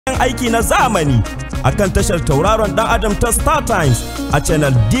aiki na zamani akan tashar tauraron dan adam ta Star Times a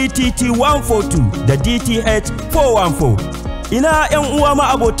channel DTT 142 da DTH 414. Ina 'yan uwa ma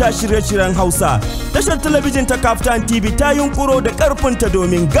abota shirye-shiryen Hausa, tashar talabijin ta Kaftan TV ta yunkuro da karfinta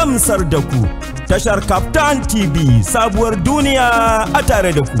domin gamsar da ku. Tashar Kaftan TV, sabuwar duniya a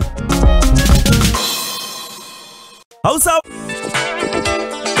tare da ku. Hausa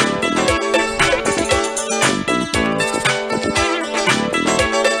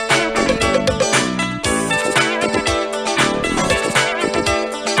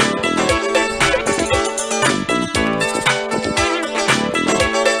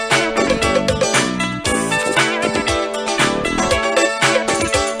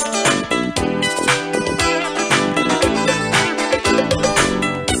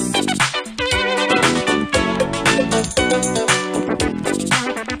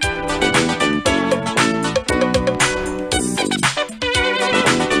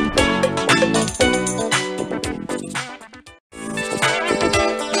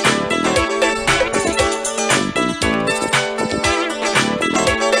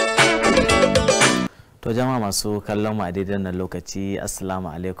masu kallon mu a daidai wannan lokaci, assalamu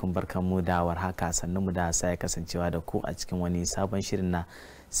alaikum, barkanmu da warhaka, sannunmu da sai kasancewa da ku a cikin wani sabon shirin na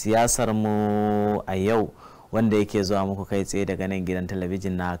siyasar mu a yau, wanda yake zuwa muku kai tsaye daga nan gidan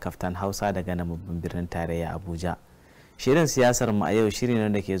talabijin na Kaftan Hausa daga nan babban birnin tarayya Abuja. Shirin siyasar mu a yau shiri ne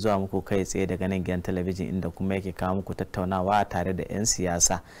da ke zuwa muku kai tsaye daga nan gidan talabijin, inda kuma yake kawo muku tattaunawa tare da 'yan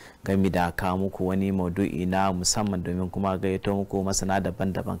siyasa game da kawo muku wani maudu'i na musamman, domin kuma gayyato muku masana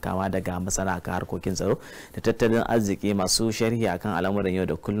daban-daban, kama daga masana kan harkokin tsaro da tattalin arziki, masu sharhi akan al'amuran yau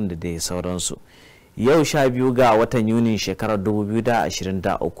da kullum da dai sauransu. Yau 12 ga watan Yuni shekarar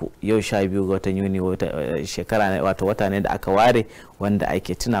 2023, yau 12 ga watan Yuni shekara wato wata ne da aka ware wanda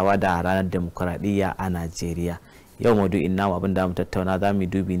ake tunawa da ranar demokuraɗiyya a Najeriya. Yau maudu'in namu abin da mu tattauna za mu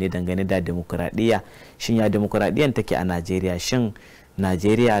dubi ne dangane da demokuraɗiyya. Shin ya demokuraɗiyyan take a Najeriya? Shin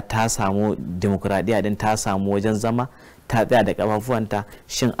Najeriya ta samu demokuraɗiyya din, ta samu wajen zama, ta tsaya da kafafuwanta?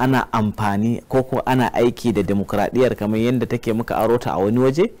 Shin ana amfani ko ana aiki da demokuraɗiyyar kamar yadda take muka aro ta a wani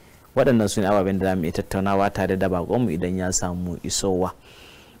waje? Waɗannan su ne ababen da za mu iya tattaunawa tare da bakonmu idan ya samu isowa.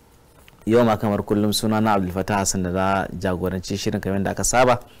 Yau ma kamar kullum suna na Abdul Fatah Hassan da za jagoranci shirin kamar da aka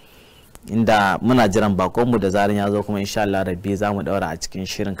saba, inda muna jiran bakonmu da zarin ya zo, kuma insha Allah rabbi za mu daura a cikin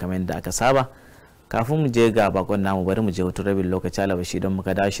shirin kamar yadda aka saba. Kafin mu je ga bakon namu, bari mu je hutun rabin lokaci alabashi don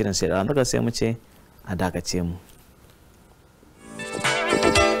muka dawo shirin sai da muka sai mu ce a dakace mu.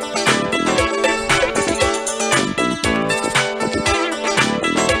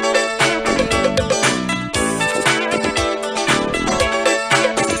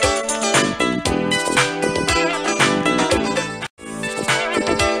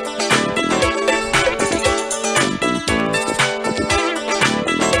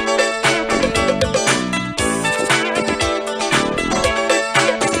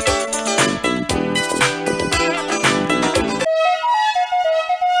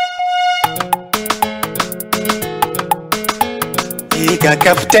 Ga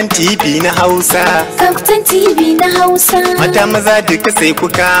Kaftan TV na Hausa, Kaftan TV na Hausa, mata maza duka sai ku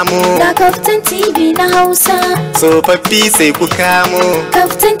kamo. Ga Kaftan TV na Hausa, tsofaffi sai ku kamo.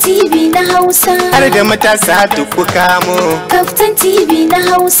 Kaftan TV na Hausa, har da matasa duk ku kamo. Kaftan TV na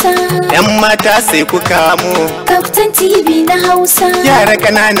Hausa, 'yan mata sai ku kamo. Kaftan TV na Hausa, yara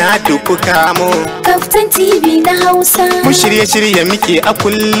ƙanana duk ku kamo. Kaftan TV na Hausa, mu shirye-shirye muke a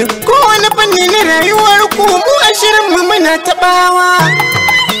kullum, kowane fanni na rayuwar ku mu a shirin mu muna taɓawa.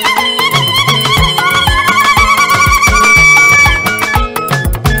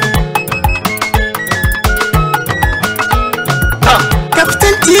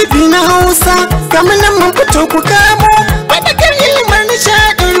 Kaftan TV na Hausa, kamar nan mun fito ku kamo. Faɗakar ilimin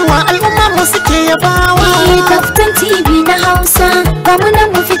nishaɗarwa al'umma mu suke yabawa. Kaftan TV na Hausa, kamar nan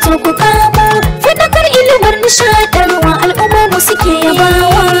mun fito ku kamo. Faɗakar ilimin nishaɗarwa al'umma mu suke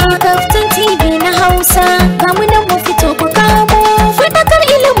yabawa. Kaftan TV na Hausa, kamar nan mun fito ku kamo. Faɗakar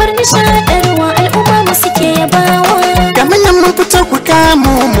ilimin nishaɗarwa al'umma mu suke yabawa. Kamar nan mun fito ku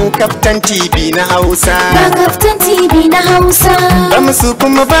kamo mu Kaftan TV na Hausa. Ga Kaftan TV na Hausa, ba musu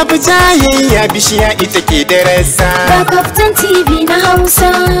kuma babu jayayya, bishiya ita ke darasa. ga Kaftan TV na Hausa,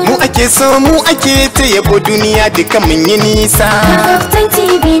 mu ake so mu ake ta yabo, duniya duka mun yi nisa. ga Kaftan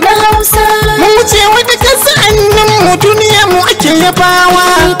TV na Hausa, mu wuce wata kasa annan mu, duniya mu ake yabawa.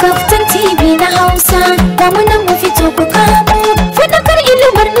 ga Kaftan TV na Hausa, ga mu nan mu fito ku kamo. Faɗakar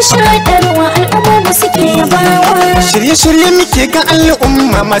ilimin nishaɗarwa al'umma mu suke yabawa. Shirye-shirye muke ga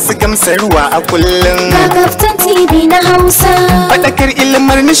al'umma masu gamsarwa a kullum. Ga Kaftan TV na Hausa. Faɗakar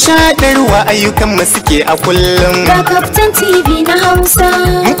ilmar nishaɗarwa ayyukan mu suke a kullum. Ga Kaftan TV na Hausa.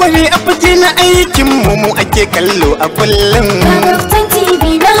 Mu kware a fage na aikin mu ake kallo a kullum. Ga Kaftan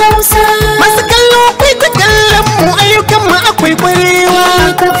TV na Hausa. Masu kallo akwai ta kallon mu ayyukan mu akwai kwarewa.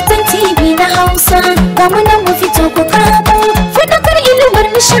 Kaftan TV na Hausa. Ga mu nan mu fito ku kamo. Faɗakar ilmar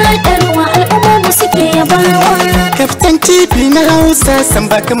nishaɗarwa al'umma mu suke yabawa. Kaftan TV na Hausa san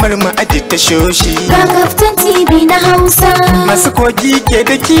ba kamar mu a ta shoshi. Ga Kaftan TV na Hausa. Masu kogi ke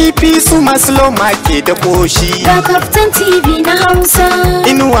da kifi su masu loma ke da koshi. Ga Kaftan TV na Hausa.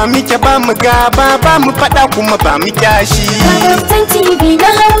 Inuwa muke ba mu gaba ba mu faɗa kuma ba mu kyashi. Ga Kaftan TV na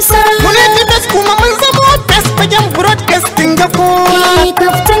Hausa. Muna da best kuma mun zama best fagen broadcasting ga kowa.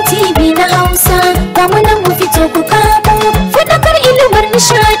 Kaftan TV na Hausa. Ga mu nan mu fito ku kamo. Faɗakar ilmar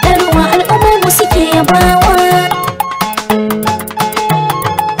nishaɗarwa al'umma mu suke yabawa.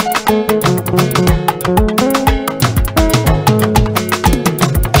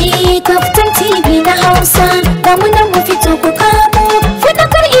 Kaftan TV na Hausa. Ga mu nan mu fito ku kamo.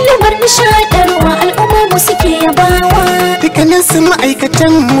 Faɗakar ilmar nishaɗarwa al'umma mu suke yabawa. Dukkanin su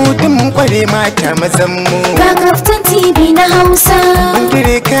ma'aikatan mu da mun kware mata mazan mu. Ga Kaftan TV na Hausa.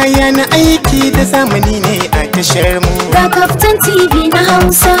 Bangare kaya na aiki da zamani ne a tashar mu. Ga Kaftan TV na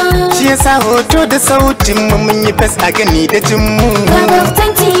Hausa. Shi yasa hoto da sautin mu mun yi fas a gani da jin mu. Ga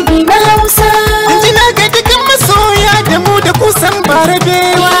Kaftan TV na Hausa. Injina ga dukkan masoya da mu da kusan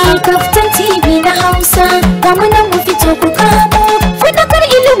barabewa. Kaftan TV na Hausa. Ga mu nan mu fito ku kamo. Faɗakar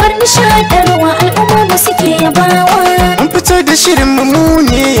ilmar nishaɗarwa al'umma mu suke yabawa. Mun fito da shirin mu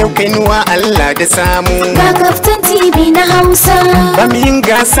ne yau kainuwa Allah da samu. Ga Kaftan TV na Hausa. Ba mu yin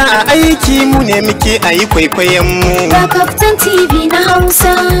gasa a aiki mu ne muke ayi kwaikwayon mu. Ga Kaftan TV na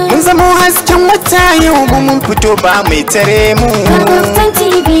Hausa. Mun zama hasken wata yau mu mun fito ba mai tare mu. Ga Kaftan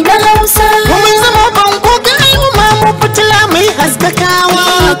TV na Hausa. Mun zama bango ga al'umma mu fitila mai haskakawa.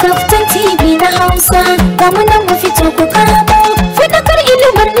 Kaftan TV na Hausa. Ga mu nan mu fito ku kamo. Faɗakar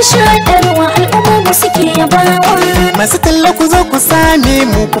ilmar nishaɗarwa al'umma mu suke yabawa. Masu talla ku zo ku same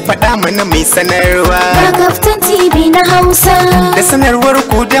mu ku faɗa mana mai sanarwa. Ga Kaftan TV na Hausa. Da sanarwar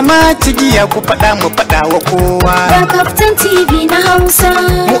ku da ma cigiya ku faɗa mu faɗa wa kowa. Ga Kaftan TV na Hausa.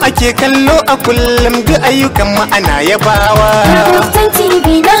 Mu ake kallo a kullum duk ayyukan mu ana yabawa. Ga Kaftan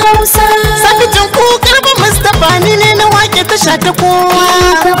TV na Hausa. Sabitin ku karba Mustapha ni ne na wake tasha ta kowa.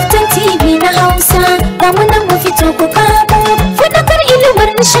 Kaftan TV na Hausa. Ga mu nan mu fito ku kamo. Faɗakar ilmar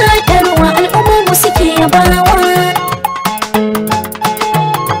nishaɗarwa al'umma mu suke yabawa.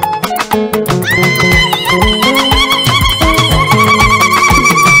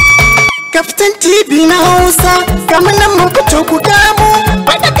 Kaftan TV na Hausa, kamar nan mun fito ku kamo.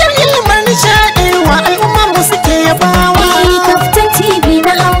 Faɗakar ilmar nishaɗarwa al'umma mu suke yabawa. Kaftan TV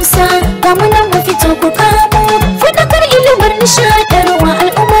na Hausa. Ga mu nan mu fito ku kamo. Faɗakar ilmar nishaɗarwa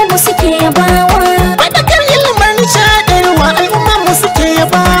al'umma mu suke yabawa. Faɗakar ilmar nishaɗarwa al'umma mu suke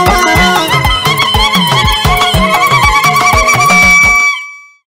yabawa.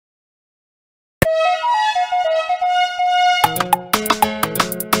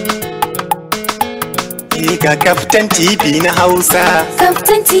 Ga Kaftan TV na Hausa.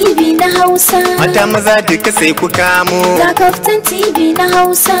 Kaftan TV na Hausa. Mata maza duka sai ku kamo. Ga Kaftan TV na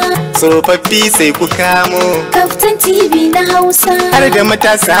Hausa. Tsofaffi sai ku kamo. Kaftan TV na Hausa. Har da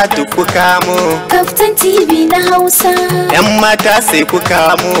matasa duk ku kamo. Kaftan TV na Hausa. Yan mata sai ku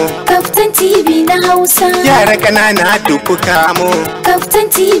kamo. Kaftan TV na Hausa. Yara ƙanana duk ku kamo. Kaftan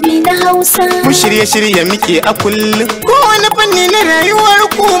TV na Hausa. Mu shirye-shirye muke a kullum. Kowane fanni na rayuwar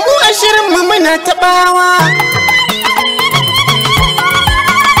ku mu a shirin mu muna taɓawa.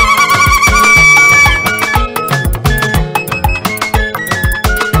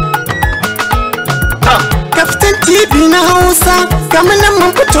 Kaftan TV na Hausa, kamar nan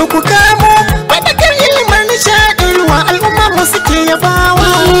mun fito ku kamo. Faɗakar ilmar nishaɗarwa al'umma mu suke yabawa.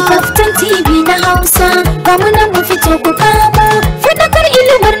 Kaftan TV na Hausa. Ga mu nan mu fito ku kamo. Faɗakar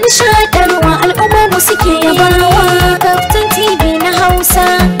ilmar nishaɗarwa al'umma mu suke yabawa. Kaftan TV na Hausa.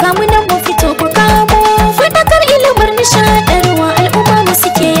 Ga mu nan mu fito ku kamo. Faɗakar ilmar nishaɗarwa al'umma mu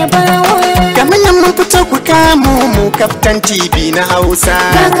suke yabawa. Kamar nan mun fito ku kamo mu Kaftan TV na Hausa.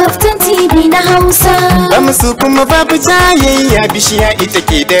 Ga Kaftan TV na Hausa. Ba musu kuma babu jayayya bishiya ita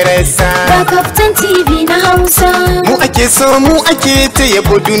ke da rasa. Ga Kaftan TV na Hausa. Mu ake so mu ake ta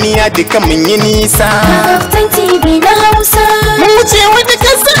yabo duniya duka mun yi nisa. Ga Kaftan TV na Hausa. Mun wuce wata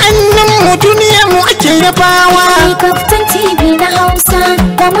kasa annan mu duniya mu ake yabawa. Kaftan TV na Hausa.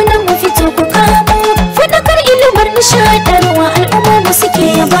 Ga mu nan mu fito ku kamo. Faɗakar ilmar nishaɗarwa al'umma mu suke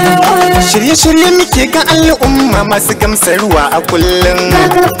yabawa. Shirye-shirye muke ga al'umma masu gamsarwa a kullum. Ga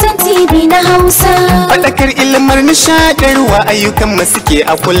Kaftan TV na Hausa. Faɗakar ilmar nishaɗarwa ayyukan mu suke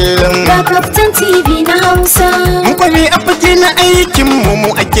a kullum. Ga Kaftan TV na Hausa. Mun kware a fage na aikin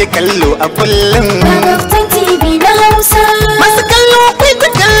mu ake kallo a kullum. Ga Kaftan TV na Hausa. Masu kallo akwai ta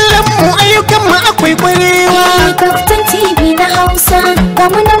kallon mu ayyukan mu akwai kwarewa. Kaftan TV na Hausa. Ga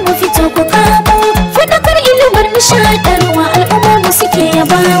mu nan mu fito ku kamo. Faɗakar ilmar nishaɗarwa al'umma mu suke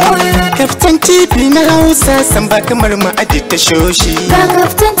yabawa. Kaftan TV na Hausa san ba kamar mu a ta shoshi. Ga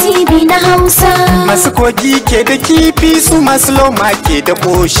Kaftan TV na Hausa. Masu kogi ke da kifi su masu loma ke da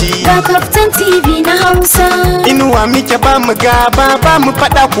koshi. Ga Kaftan TV na Hausa. Inuwa muke ba mu gaba ba mu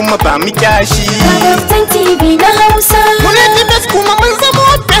fada kuma ba mu kyashi. Ga Kaftan TV na Hausa. Muna da best kuma mun zama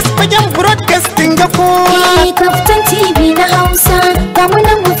best fagen broadcasting ga kowa. Kaftan TV na Hausa. Ga mu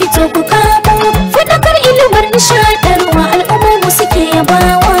nan mu fito ku kamo. Faɗakar ilmar nishaɗarwa al'umma mu suke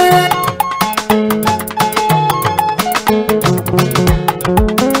yabawa.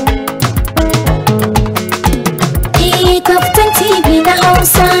 Kaftan TV na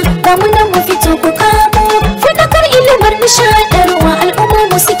Hausa. Ga mu nan mu fito ku kamo. Faɗakar ilmar nishaɗarwa al'umma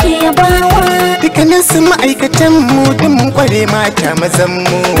mu suke yabawa. Dukkanin su ma'aikatan mu da mun kware mata mazan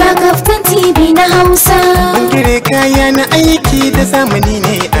mu. Ga Kaftan TV na Hausa. Bangare kaya na aiki da zamani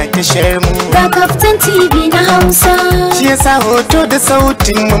ne a tashar mu. Ga Kaftan TV na Hausa. Shi yasa hoto da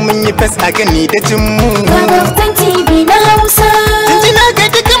sautin mu mun yi fas a gani da jin mu. Ga Kaftan TV na Hausa. Jinjina ga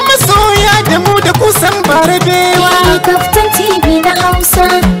dukkan masoya da mu da kusan barabewa. Kaftan TV na Hausa.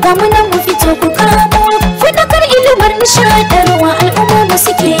 Ga mu nan mu fito ku kamo. Faɗakar ilmar nishaɗarwa al'umma mu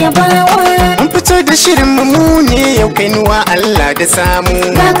suke yabawa. Mun fito da shirin mu ne yau kainuwa Allah da samu.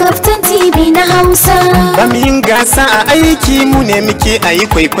 Ga Kaftan TV na Hausa. Ba mu yin gasa a aiki mu ne muke ayi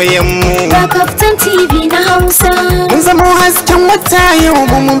kwaikwayon mu. Ga Kaftan TV na Hausa. Mun zama hasken wata yau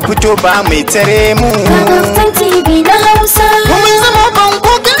mu mun fito ba mai tare mu. Ga Kaftan TV na Hausa. Mun zama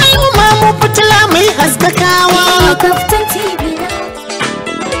bango ga al'umma mu fitila mai haskakawa. Kaftan TV na Hausa.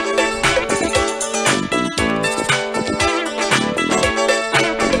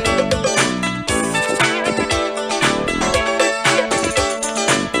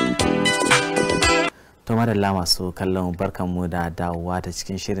 madalla masu kallon barkanmu da dawowa ta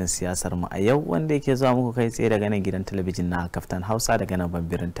cikin shirin siyasar mu a yau wanda yake zuwa muku kai tsaye daga nan gidan talabijin na Kaftan Hausa daga nan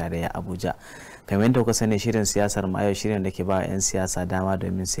babban tarayya Abuja. Kamar yadda kuka sani shirin siyasar mu a yau shirin da ke ba 'yan siyasa dama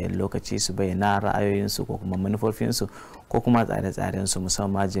domin sayan lokaci su bayyana ra'ayoyinsu ko kuma manufofinsu ko kuma tsare-tsarensu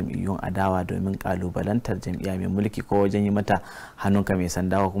musamman jam'iyyun adawa domin kalubalantar jam'iyya mai mulki ko wajen yi mata hannunka mai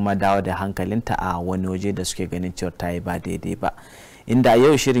sanda ko kuma dawo da hankalinta a wani waje da suke ganin cewa ta yi ba daidai ba. Inda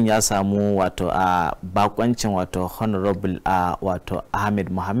yau shirin ya samu wato a bakoncin wato honorable wato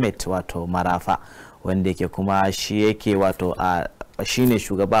Ahmed Mohammed wato Marafa wanda yake kuma shi yake wato shine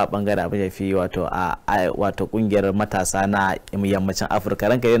shugaba a bangaren abin shafi wato wato kungiyar matasa na yammacin Afirka.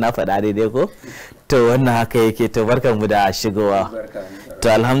 Ranka dai na faɗa daidai ko? To wannan haka yake. To barkanmu da shigowa. To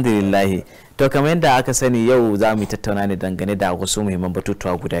alhamdulillah. To kamar yadda aka sani yau za mu tattauna ne dangane da wasu muhimman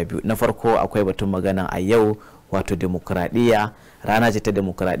batutuwa guda biyu. Na farko akwai batun magana a yau wato demokradiyya. Rana ce ta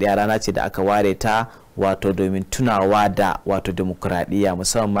demokradiyya, rana ce da aka ware ta wato domin tunawa da wato demokradiyya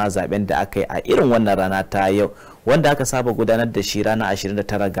musamman ma zaben da aka yi a irin wannan rana ta yau wanda aka saba gudanar da shi ranar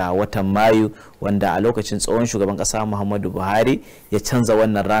 29 ga watan Mayu wanda a lokacin tsohon shugaban kasa Muhammadu Buhari ya canza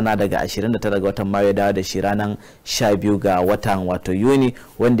wannan rana daga 29 ga watan Mayu ya dawo da shi ranar 12 ga watan wato Yuni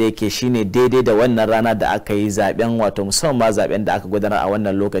wanda yake shine daidai da wannan rana da aka yi zaben wato musamman ma zaben da aka gudanar a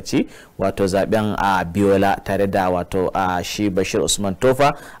wannan lokaci wato zaben a Biola tare da wato shi Bashir Usman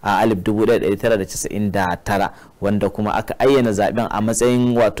Tofa a 1999 wanda kuma aka ayyana zaben a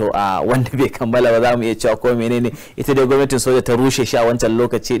matsayin wato wanda bai kammala ba za mu iya cewa ko menene ita dai gwamnatin soja ta rushe shi a wancan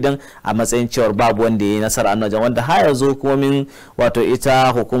lokaci din a matsayin cewar babu wanda ya yi nasara a wajen wanda har yanzu hukumomin wato ita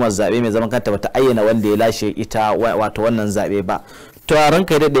hukumar zabe mai zaman kanta bata ayyana wanda ya lashe ita wato wannan zabe ba. To a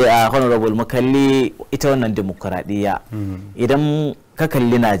ranka daɗe a honorable makalli ita wannan demokuraɗiyya idan ka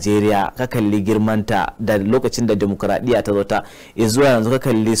kalli Najeriya ka kalli girmanta da lokacin da demokuraɗiyya ta zo ta zuwa yanzu ka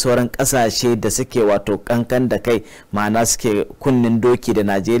kalli sauran ƙasashe da suke wato kankan da kai ma'ana suke kunnin doki da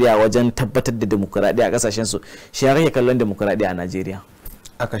Najeriya wajen tabbatar da demokuraɗiyya a ƙasashen su shi ya kake kallon demokuraɗiyya a Najeriya?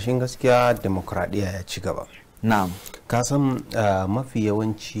 A kashin gaskiya demokuraɗiyya ya ci gaba. Na'am. Ka san mafi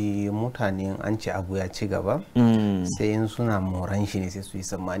yawanci mutane an ce abu ya ci gaba sai in suna moran shi ne sai su yi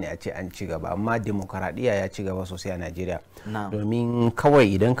tsammani a ce an ci gaba amma demokaradiyya ya ci gaba sosai a Najeriya domin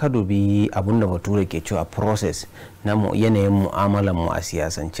kawai idan ka dubi abun da bature ke cewa process na yanayin mu'amalar mu a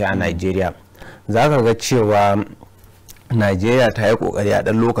siyasance a Najeriya za ka ga cewa Najeriya ta yi kokari a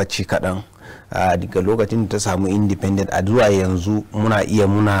dan lokaci kaɗan daga lokacin da ta samu independent a zuwa yanzu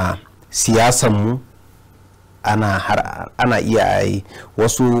muna siyasanmu ana iya yi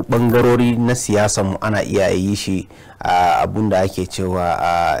wasu bangarori na siyasanmu ana iya yi shi abun da ake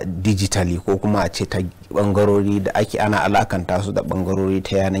cewa digitally ko kuma a ce ta bangarori da ake ana alakanta su da bangarori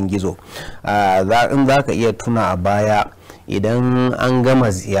ta yanan gizo. In za ka iya tuna a baya idan an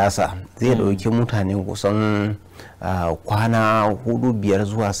gama siyasa zai dauki mutane kusan kwana 4-5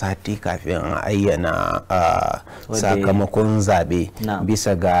 zuwa sati kafin a ayyana sakamakon zabe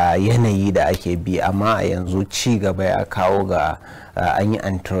bisa ga yanayi da ake bi, amma a yanzu ci gaba ya kawo ga an yi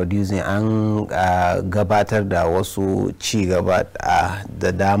introducing an gabatar da wasu ci gaba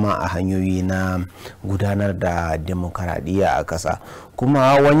da dama a hanyoyi na gudanar da demokaradiyya a ƙasa.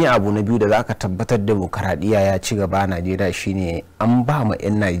 Kuma wani abu na biyu da za ka tabbatar demokaradiyya ya ci gaba a Najeriya shine an ba ma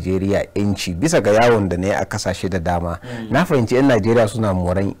 'yan Najeriya 'yanci bisa ga yawon da na yi a kasashe da dama. Na fahimci 'yan Najeriya suna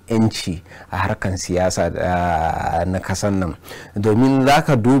moran 'yanci a harkan siyasa na kasan nan, domin za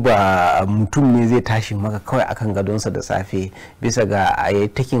ka duba mutum ne zai tashi maka kawai akan gadonsa da safe bisa ga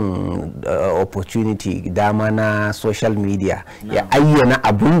taking opportunity dama na social media ya ayyana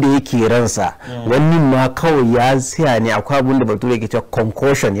abun da yake ransa. Wani ma kawai ya siya ne, akwai abun da bature ke cewa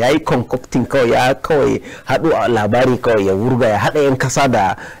concussion, ya yi concocting kawai haɗu labari kawai ya wurga ya haɗa 'yan kasa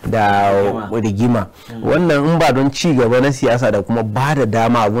da rigima. Wannan in ba don ci gaba na siyasa da kuma ba da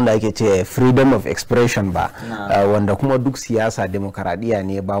dama abun da ake ce freedom of expression ba, wanda kuma duk siyasa demokaradiyya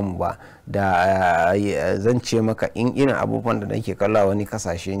ne ba mu ba, da zan ce maka in irin abubuwan da nake kalla wani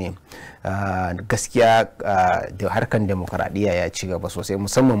kasashe ne gaskiya da harkan demokaradiyya ya ci gaba sosai,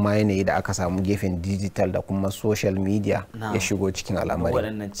 musamman ma yanayi da aka samu gefen digital da kuma social media ya shigo cikin al'amari.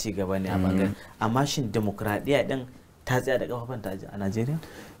 Waɗannan ci gaba ne a bangaren, amma shin demokaradiyya din ta tsaya da kafafanta a Najeriya?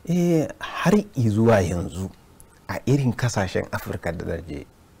 Har zuwa yanzu a irin kasashen Afirka da darje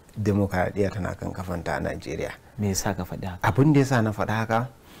demokaradiyya tana kan kafanta a Najeriya. Me yasa ka faɗi haka? Abin da yasa na faɗi haka,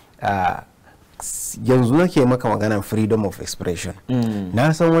 yanzu nake maka maganar freedom of expression.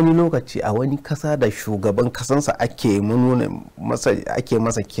 Na san wani lokaci a wani kasa da shugaban kasansa ake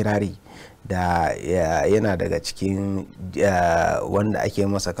masa kirari da yana daga cikin wanda ake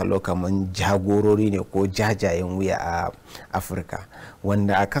masa kallo kamar jagorori ne ko jajayen wuya a Afirka,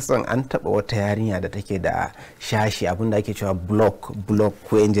 wanda a kasan an taba wata yarinya da take da shashi abinda ake cewa blog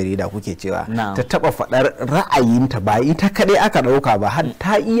ko yan jarida kuke cewa ta taba fadar ra'ayinta, ba ita kadai aka dauka ba, har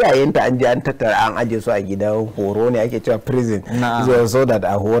ta iyayenta an je an tattara an aje su a gidan horo ne ake cewa prison so da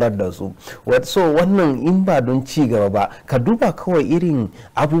a horar da su. So wannan in ba don ci gaba ba, ka duba kawai irin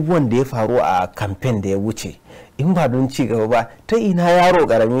abubuwan da ya faru a kamfen da ya wuce, in ba don ci gaba ba ta ina yaro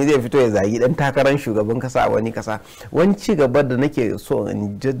karami zai fito ya zagi dan takarar shugaban kasa a wani kasa. Wani ci gaba da nake so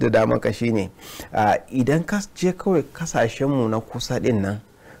in jaddada maka shine idan ka je kawai kasashenmu na kusa din nan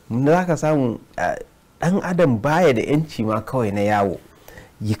za ka samu dan adam baya da yanci ma kawai na yawo,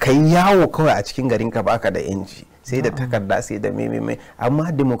 kai yawo kawai a cikin garin ka baka da yanci, sai da takarda sai da mai.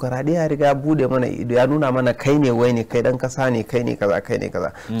 Amma demokaradiyya riga bude mana ido, ya nuna mana kai ne wai ne, kai dan kasa ne, kai ne kaza, kai ne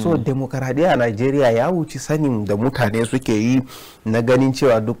kaza. So demokaradiyya a Najeriya ya wuce sanin da mutane suke yi na ganin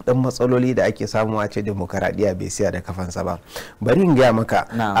cewa duk dan matsaloli da ake samu a ce demokaradiyya bai siya da kafansa ba. Bari in gaya maka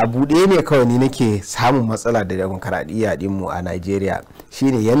a bude ne kawai ni nake samun matsala da demokaradiyya dinmu a Najeriya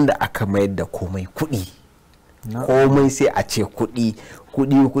shine yanda aka mayar da komai kuɗi. Komai sai a ce kuɗi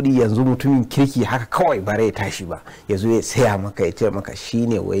yanzu mutumin kirki haka kawai bare ya tashi ba, ya zo ya saya maka ya ce maka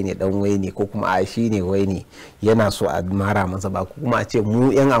shine wai ne dan wai ne, ko kuma a shine wai ne yana so a mara masa ba, ko kuma a ce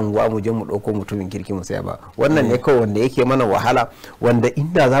mu yan anguwa mu je mu dauko mutumin kirki mu saya ba. Wannan ne kawai wanda yake mana wahala, wanda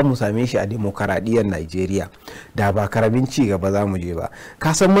inda za mu same shi a demokaradiyyar Najeriya da ba karamin ci gaba za mu je ba.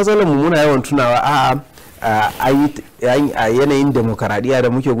 Ka san matsalar mu muna yawan tunawa a yanayin demokaradiyya da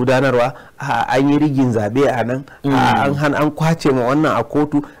muke gudanarwa an yi rigin zabe a nan, an kwace ma wannan a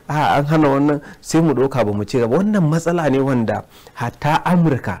kotu, an hana wannan, sai mu ɗauka ba mu ci gaba. Wannan matsala ne wanda hatta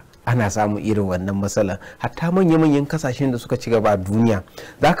Amurka ana samu irin wannan matsalan, hatta manya-manyan kasashen da suka ci gaba a duniya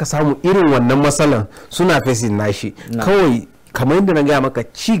za ka samu irin wannan matsalan suna facing nashi. Kawai kamar yadda na gaya maka,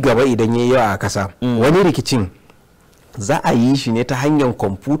 ci gaba idan ya yi yawa a kasa, wani rikicin za a yi shi ne ta hanyar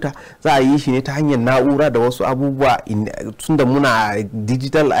kwamfuta, za a yi shi ne ta hanyar na'ura da wasu abubuwa, tunda muna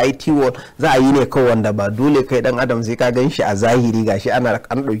digital IT world za a yi ne kawai wanda ba dole kai dan adam sai ka gan shi a zahiri gashi an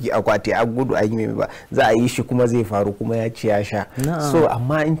dauki akwati a gudu a yi mai ba, za a yi shi kuma zai faru kuma ya ci ya sha. So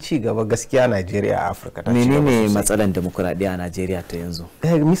amma in ci gaba gaskiya Najeriya a Afirka ta ci gaba. Menene matsalan demokradiyya a Najeriya ta yanzu?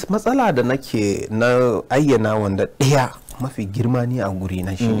 Matsala da nake na ayyana wanda ɗaya mafi girma ne a guri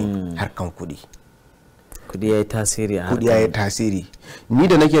na shine harkan kuɗi. Kudi ya yi tasiri a kudi ya yi tasiri. Ni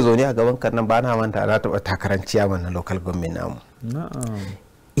da nake zaune a gaban kan nan ba na manta na taɓa takarar ciyaman na local government namu.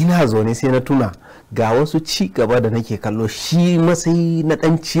 ina zaune sai na tuna ga wasu ci gaba da nake kallo shi matsayi na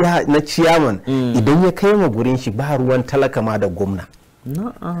dan ciyaman idan ya kai ma gurin shi ba ruwan talaka ma da gwamna.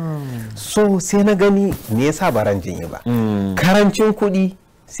 So sai na gani me yasa baran jinye ba karancin kuɗi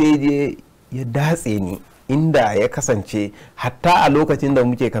sai je ya datse ni, inda ya kasance hatta a lokacin da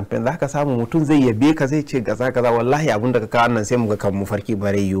muke kamfen za ka samu mutum zai yabe ka zai ce gaza kaza wallahi abun da ka kawo nan sai muga kan mu farki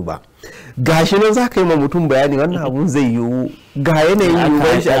bare yiwu ba, gashi nan za ka yi ma mutum bayani wannan abun zai yiwu ga yanayin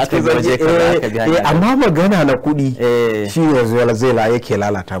yiwuwar shi a cikin zarje amma magana na kuɗi shi ne zai yake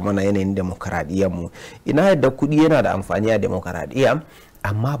lalata mana yanayin demokaradiyyar mu. Ina yadda kuɗi yana da amfani a demokaradiyya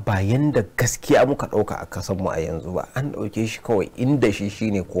amma ba yanda gaskiya muka ɗauka a kasanmu a yanzu ba, an ɗauke shi kawai inda shi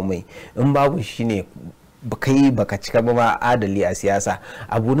shine komai, in babu shi ne kai baka cika ba adali a siyasa.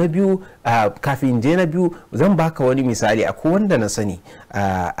 Abu na biyu kafin je na biyu zan baka wani misali. Akwai wanda na sani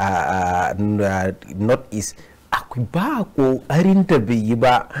a north east akwai ba kokarin da bai yi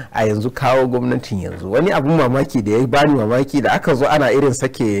ba a yanzu kawo gwamnatin yanzu. Wani abun mamaki da ya bani mamaki da aka zo ana irin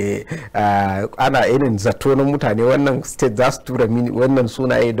sake ana irin zato na mutane wannan state za su tura wannan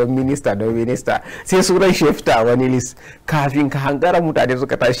sunaye don minista sai sunan shi ya fita a wani list kafin ka hangara mutane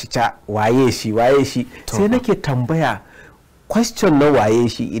suka tashi ca waye shi sai nake tambaya question na waye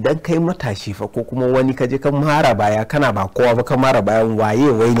shi idan kai matashi fa ko kuma wani kaje kan mara baya kana ba kowa ba kan mara bayan waye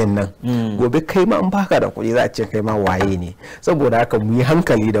wainin nan gobe kai ma in baka da kuɗi za a ce kai ma waye ne. Saboda haka mu yi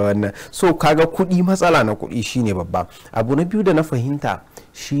hankali da wannan. So kaga kuɗi, matsala na kuɗi shine babba. Abu na biyu da na fahimta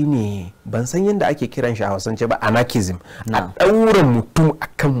shine ban san yadda ake kiran shi a Hausance ba, anarchism, a ɗaura mutum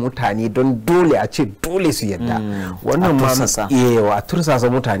akan mutane don dole a ce dole su yadda wannan ma a tursasa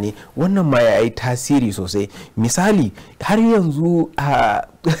mutane, wannan ma ya yi tasiri sosai. Misali har yanzu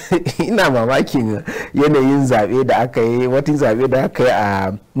ina mamakin yanayin zaɓe da aka yi, wata zaɓe da aka yi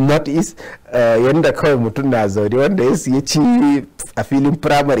a north east yadda kawai mutum na zaune wanda ya ci a filin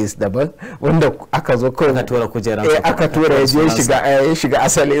primaries daban, wanda aka zo kawai aka tura kujeran aka tura ya shiga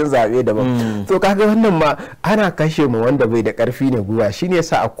asalin zaɓe daban. To kaga wannan ma ana kashe mu wanda bai da ƙarfi ne gwiwa. Shine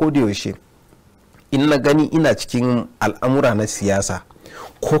yasa a kodayaushe in na gani ina cikin al'amura na siyasa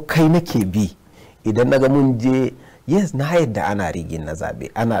ko kai nake bi, idan na ga mun je yes na yadda ana rigin na zabe,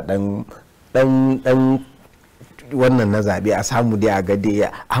 ana dan wannan na zabe a samu dai a gade,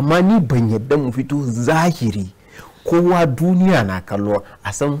 amma ni ban yadda mu fito zahiri kowa duniya na kallo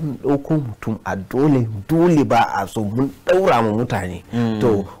a san mun dauko mutum a dole ba a so mun daura mu mutane.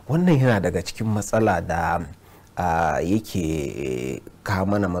 To wannan yana daga cikin matsala da yake ka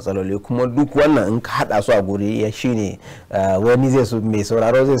mana matsaloli, kuma duk wannan in ka hada su a guri ya shine wani zai so mai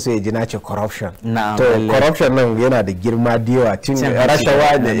sauraro zai so ya ji nace corruption. To corruption nan yana da girma diwa,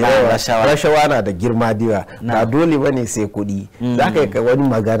 rashawa na da girma diwa, ba dole bane sai kuɗi za ka yi wani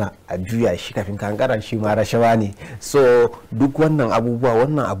magana a juya shi kafin kankaran shi ma rashawa ne. So duk wannan abubuwa,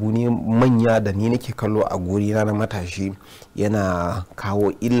 wannan abu ne manya da ni nake kallo a guri na matashi yana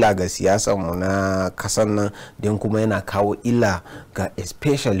kawo illa ga siyasar mu na kasan nan, don kuma yana kawo illa ga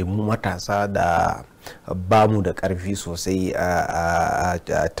especially mu matasa da ba mu da karfi sosai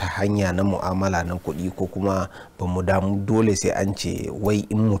ta hanya na mu'amala na kuɗi, ko kuma ba mu damu dole sai an ce wai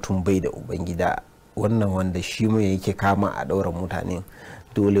in mutum bai da ubangida, wannan wanda shi mai yake kama a ɗaura mutane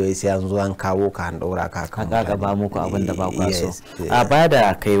dole sai an zo an kawo ka an daura ka kan ba muku abin da ba ku so. A baya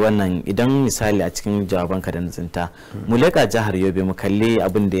da kai wannan, idan misali a cikin jawabanka da nazinta mu leka jihar Yobe mu kalli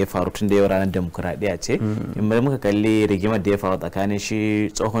abin da ya faru tun da yau ranar demokradiya ce, in bari muka kalli rigimar da ya faru tsakanin shi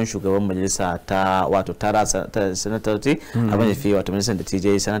tsohon shugaban majalisa ta wato tara sanatoci abin da fi wato majalisar da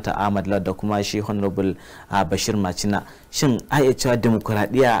TJ sanata Ahmad Lawal da kuma shi honorable Bashir Macina. Shin a iya cewa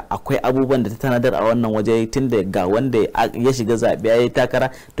demokradiya akwai abubuwan da ta tanadar a wannan waje tun da ga wanda ya shiga zaɓe ya yi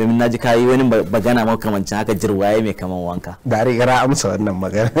takara, domin na ji kayi wani magana makamancin haka jirwaye mai kaman wanka. Da rigara amsa wannan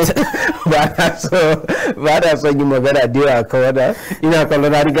magana ba na son yi magana da yawa kawai da ina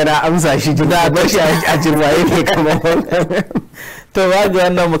kallon na rigara amsa shi da bashi a jirwaye mai kaman wanka. To ba ga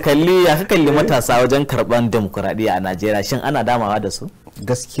wannan mu kalli ya ka kalli matasa wajen karban demokradiya a Najeriya, shin ana damawa da su?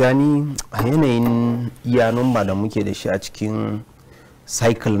 Gaskiya ni a yanayin iyanun ba da muke da shi a cikin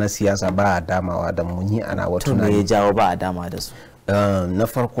cycle na siyasa ba a damawa da mu, ni ana wata tunani. To me ya jawo ba a dama da su? Na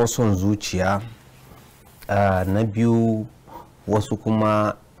farko son zuciya, na biyu wasu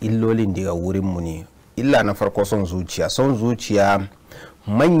kuma illolin daga wurinmu ne. Illa na farko son zuciya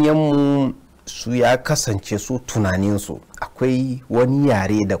manyanmu su ya kasance su tunaninsu akwai wani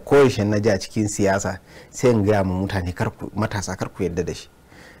yare da koyaushe na ji a cikin siyasa sai in gaya ma mutane matasa karku yadda da shi.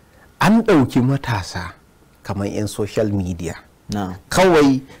 An ɗauki matasa kamar 'yan social media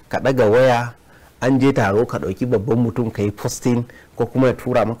kawai ka ɗaga waya an je taro ka ɗauki babban mutum ka yi posting ko kuma ya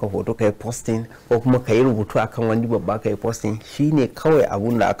tura maka hoto ka yi posting ko kuma ka yi rubutu akan wani babba ka yi posting shine kawai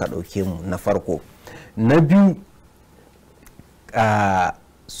abun da aka ɗauke mu na farko. Na biyu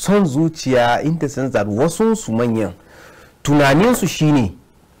son zuciya in the sense that wasu su manyan tunaninsu shine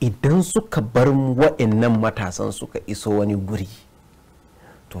idan suka bar wa'annan matasan suka iso wani guri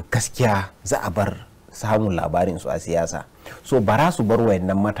to gaskiya za a bar samun labarin su a siyasa, so bara su bar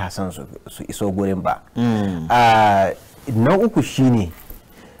wa'annan matasan su iso gurin ba. Na uku shine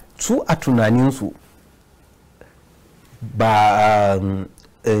su a tunaninsu ba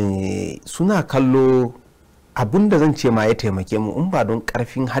suna kallo abin da zan ce ma ya taimake mu in ba don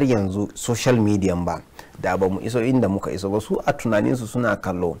karfin har yanzu social media ba da ba mu iso inda muka iso ba. Su a tunaninsu suna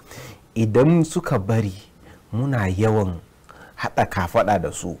kallo idan suka bari muna yawan haɗa kafaɗa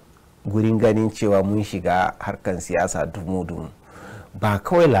da su gurin ganin cewa mun shiga harkan siyasa dumu-dumu, ba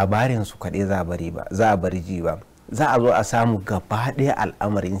kawai labarin su kaɗai za a bari ji ba, za a zo a samu gaba ɗaya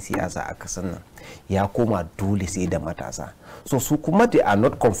al'amarin siyasa a ƙasar nan ya koma dole sai da matasa. So su kuma they are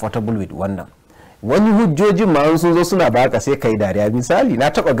not comfortable with wannan. Wani hujjojin ma sun zo suna baka sai kai dariya. Misali na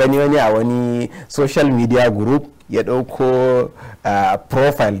taba gani wani a wani social media group ya dauko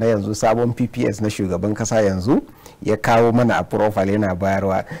profile na yanzu sabon PPS na shugaban kasa yanzu ya kawo mana a profile yana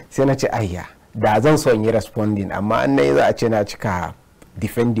bayarwa, sai na ce ayya da zan so in yi responding amma an nayi za a ce na cika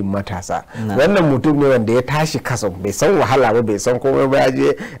defending matasa. Wannan mutum ne wanda ya tashi kasan bai san wahala ba bai san komai ba, ya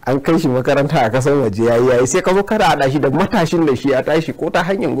je an kai shi makaranta a kasan waje yayi sai ka zo kada hada shi da matashin da shi ya tashi ko ta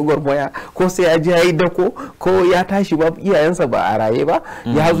hanyar gwagwarmaya ko sai ya je yayi dako ko ya tashi ba iyayensa ba a raye ba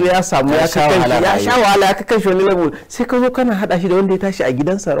ya zo ya samu ya sha wahala ya kai shi wani level, sai ka zo kana hada shi da wanda ya tashi a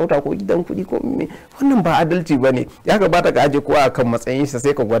gidan sarauta ko gidan kuɗi ko me. Wannan ba adalci bane. Ya gabata ka aje kowa akan matsayin sa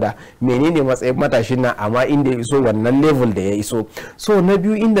sai ka gwada menene matsayin matashin nan amma inda ya iso wannan level da ya iso. So na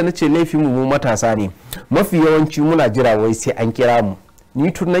biyu inda na ce laifin mu matasa ne, mafi yawanci muna jira wai sai an kira mu.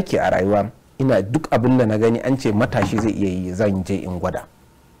 Ni tun nake a rayuwa ina duk abin da na gani an ce matashi zai iya yi zan je in gwada.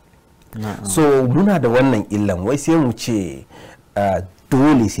 So muna da wannan illan wai sai mu ce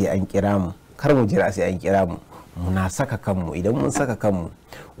dole sai an kira mu, kar mu jira sai an kira mu, muna saka kanmu. Idan mun saka kanmu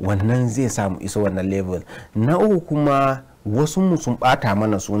wannan zai samu iso wannan level. Na uku kuma wasu mu sun bata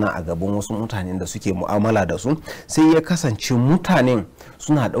mana suna a gaban wasu mutanen da suke mu'amala da su, sai ya kasance mutanen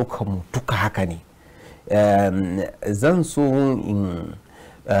suna ɗaukar mu duka haka ne. Zan so in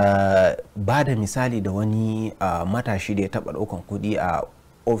ba da misali da wani matashi da ya taɓa ɗaukan kuɗi a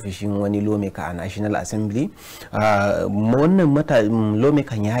ofishin wani lawmaker a National Assembly. Wannan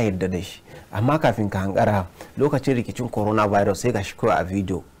lawmaker ya yarda da shi, amma kafin ka hankara lokacin rikicin coronavirus sai ga shi kawai a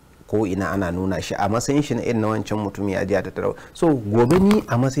video ko ina ana nuna shi a matsayin shi na irin na wancan mutum ya ji ta tarau. So gobe ni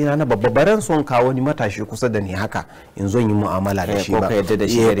a matsayin na babba baran son kawo wani matashi kusa da ni haka in zo yi mu'amala da shi ba ko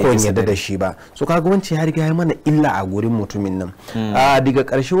yadda da shi ba. So kaga wancan ya riga ya mana illa a gurin mutumin nan. Daga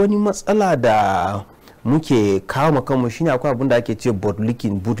karshe wani matsala da muke kawo kanmu shine akwai abin da ake ce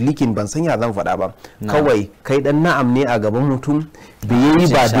bootlicking ban san ya zan faɗa ba. Kawai kai dan na'am ne a gaban mutum bai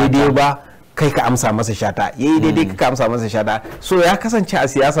yi ba daidai ba kai ka amsa masa shata, yayi daidai ka amsa masa shata. So ya kasance a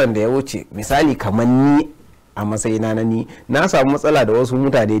siyasan da ya wuce misali kamar ni a matsayina na ni na samu matsala da wasu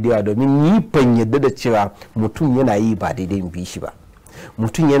mutane da yawa domin ni ban yadda da cewa mutum yana yi ba daidai in bi shi ba,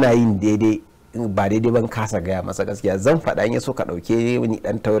 mutum yana yin daidai ba daidai ban kasa gaya masa gaskiya zan faɗa in ya so ka ɗauke wani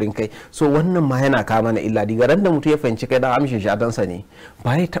ɗan taurin kai. So wannan ma yana kawo mana illa. Diga ran da mutum ya fahimci kai dan amshin shatansa ne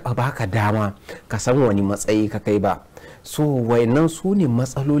ba ya taɓa baka dama ka san wani matsayi ka kai ba. So wayannan su ne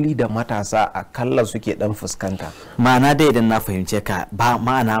matsaloli da matasa akalla suke dan fuskanta. Ma'ana dai idan na fahimce ka ba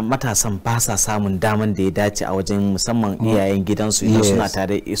ma'ana matasan ba sa samun daman da ya dace a wajen musamman iyayen gidansu idan suna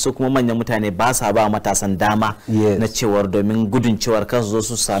tare, su kuma manyan mutane ba sa ba matasan dama na cewar domin gudun cewar kansu zo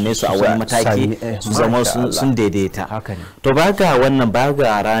su same su a wani mataki su zama sun daidaita. To ba ga wannan ba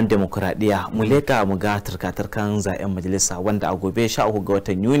ga ranar demokuraɗiyya mu leka mu ga turka-turkan zaben majalisa wanda a gobe 13 ga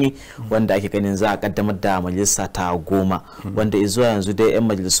watan Yuni wanda ake ganin za a kaddamar da majalisa ta 10 wanda zuwa yanzu dai 'yan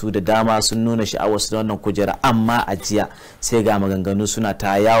majalisu da dama sun nuna sha'awarsu da wannan kujera, amma a jiya sai ga maganganu suna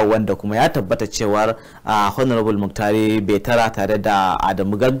ta yawo wanda kuma ya tabbata cewar honorable muktari betara tare da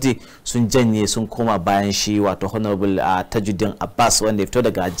adamu gabdi sun janye sun koma bayan shi wato honorable tajuddin abbas wanda ya fito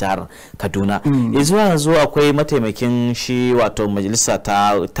daga jihar kaduna. Zuwa yanzu akwai mataimakin shi wato majalisa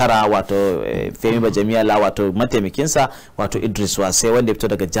ta tara wato femi bajamiyala wato mataimakinsa wato idris wasai wanda ya fito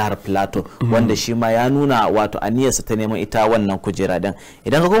daga jihar plateau wanda shi ma ya nuna wato aniyarsa ta neman ita wannan kujera din.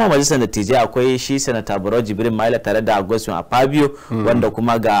 Idan ka koma majalisar dattijai akwai shi sanata Barau Jibrin Maila tare da Goswin Afabio wanda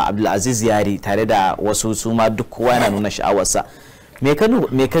kuma ga Abdulaziz Yari tare da wasu su ma duk kowa yana nuna sha'awarsa. me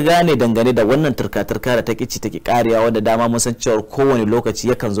ka gane dangane da wannan turka-turka da take ci take kariya wanda dama mun san cewa kowane lokaci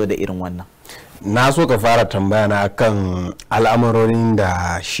yakan zo da irin wannan? Na so ka fara tambaya na akan al'amurorin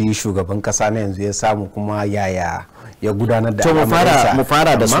da shi shugaban kasa na yanzu ya samu kuma yaya ya gudanar da al'amuransa. mu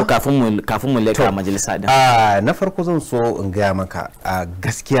fara da su kafin mu leka majalisa din. Na farko zan so in gaya maka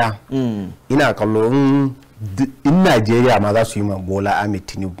gaskiya ina kallo in Najeriya ma za su yi ma Bola Ahmed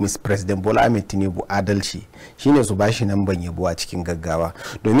Tinubu, Mr. President Bola Ahmed Tinubu adalci shine su bashi nan ban yabo a cikin gaggawa,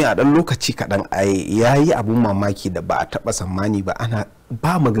 domin a dan lokaci kaɗan ya yi abun mamaki da ba a taɓa tsammani ba. Ana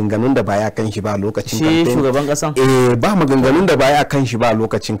ba maganganun da baya kan shi ba lokacin campaign. Shi shugaban ƙasa? Ba maganganun da baya kan shi ba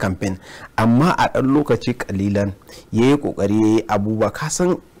lokacin campaign, amma a dan lokaci kalilan ya yi kokari ya yi abubuwa.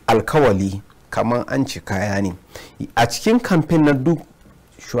 Kasan alkawali kamar an ci kaya ne a cikin campaign na duk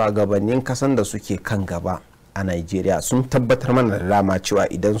shugabannin kasan da suke kan gaba a Nigeria sun tabbatar mana da dama cewa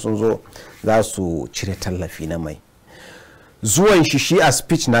idan sun zo za su cire tallafi na mai. Zuwan shi a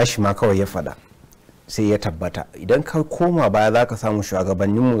speech nashi ma kawai ya fada sai ya tabbata. Idan ka koma baya za ka samu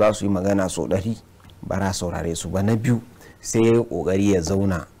shugabanninmu za su yi magana sau 100 ba ra saurare su ba. Na biyu sai ya yi kokari ya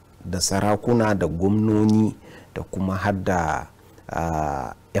zauna da sarakuna da gwamnoni da kuma har da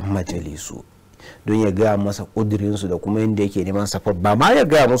 'yan majalisu don ya gaya masa kudirinsu da kuma yadda yake neman support. Ba ma ya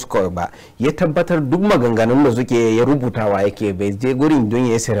gaya musu kawai ba, ya tabbatar duk maganganun da suke ya rubutawa yake, bai je gurin don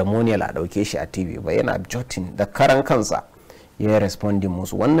ya yi ceremonial a dauke shi a TV ba, yana jotting da karan kansa ya responding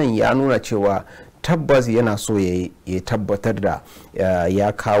musu. Wannan ya nuna cewa tabbas yana so ya tabbatar da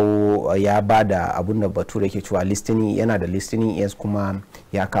ya kawo ya ba da abun da bature ke cewa listening, yana da listening ears, kuma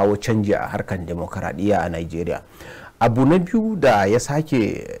ya kawo canji a harkar demokaradiyya a Nigeria. Abu na biyu da ya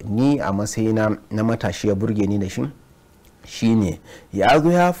sake ni a matsayina na matashi ya burge ni da shi shine ya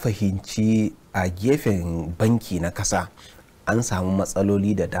zo ya fahimci a gefen banki na kasa an samu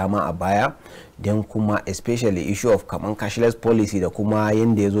matsaloli da dama a baya, don kuma especially issue of kaman cashless policy da kuma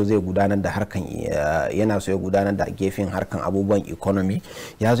yadda ya zo zai gudanar da harkan yana so ya gudanar da gefen harkan abubuwan economy.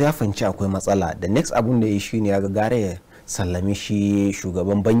 Ya zo ya fahimci akwai matsala. Da next abun da ya shi ne ya ga gare ya sallami shi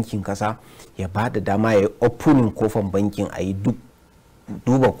shugaban bankin kasa ya ba da dama ya yi opening kofan bankin a yi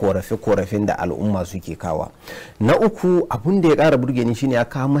duba korafe-korafen da al'umma suke kawa. Na uku abun da ya kara burge ni shine ya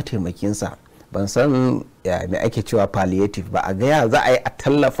kawo mataimakinsa, ban san me ake cewa palliative ba, a gaya za a yi a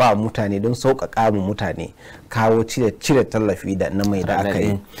tallafa mutane don sauƙaƙa mu mutane kawo cire tallafi da na mai da aka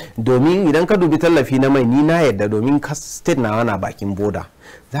yi. Domin idan ka dubi tallafi na mai, ni na yadda, domin state na wana bakin boda,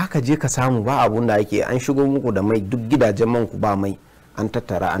 za ka je ka samu ba abun da ake, an shigo muku da mai, duk gidajen manku ba mai, an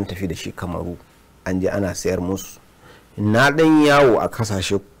tattara an tafi da shi Kamaru, an je ana sayar musu. Na dan yawo a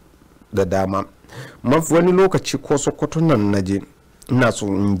kasashe da dama, wani lokaci ko Sokoto nan na je, ina so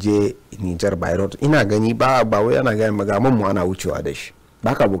in je Niger by road, ina gani ba wai ana gani magaman mu ana wucewa da shi,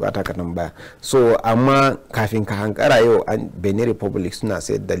 baka bukata ka tambaya. So amma kafin ka hankara yau Benin Republic suna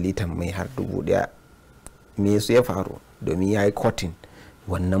sayar da litan mai har 1000. Me su ya faru? Domin ya yi cotton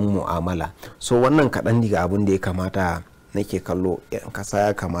wannan mu'amala. So wannan kaɗan daga abin da ya kamata nake kallo yan kasa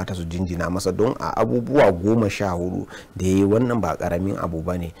ya kamata su jinjina masa, don a abubuwa 14 da ya yi wannan ba karamin abu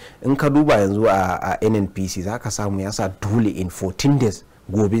ba ne. In ka duba yanzu a NNPC za ka samu ya sa dole in 14 days,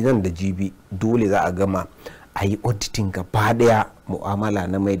 gobe nan da jibi dole za a gama a yi auditing gaba daya mu'amala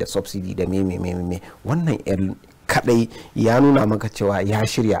na mai da subsidy da me. Wannan kadai ya nuna maka cewa ya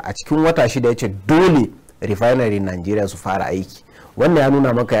shirya. A cikin wata 6 ya ce dole refinery Nigeria su fara aiki. Wannan ya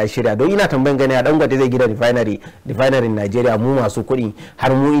nuna maka ya shirya, don ina tambayin gani a Dangote zai gina refinery Nigeria, mu masu kuɗi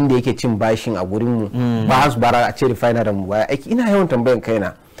har mu inda yake cin bashin a gurin mu ba su bara a ce refinery mu baya aiki. Ina yawan tambayan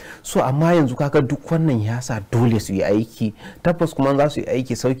kaina. So amma yanzu kaga duk wannan ya sa dole su yi aiki. Tabbas kuma za su yi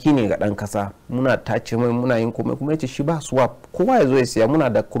aiki sauki ne ga dan kasa. Muna tace mai, muna yin komai, kuma yace shi ba swap, kowa ya zo ya siya. Muna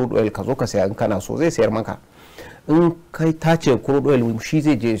da crude oil, ka zo ka siya in kana so, zai sayar maka. In kai tace crude oil shi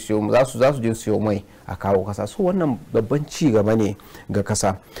zai je siyo, za su je siyo mai a kawo kasa. So wannan babban ci gaba ne ga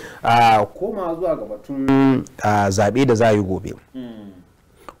kasa. Koma zuwa ga batun zabe da za a yi gobe,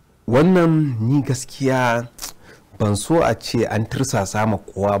 wannan ni gaskiya ban so a ce an tirsasa ma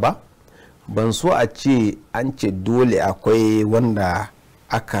kowa ba, ban so a ce an ce dole akwai wanda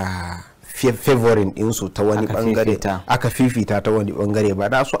aka favorin ɗinsu ta wani bangare, aka fifita ta wani bangare ba.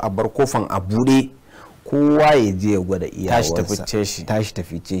 Da so a bar kofan a bude, kowa ya je ya gwada iyawarsa, tashi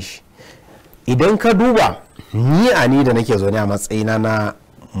tafice shi. Idan ka duba ni da nake zaune a matsayina na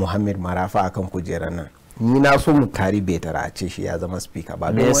Mohammed Marafa akan kujerar nan, ni na so Mutari Betara a ce shi ya zama speaker.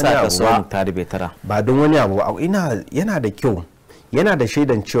 Ba don wani abu ba, ba don wani abu ba, yana da kyau, yana da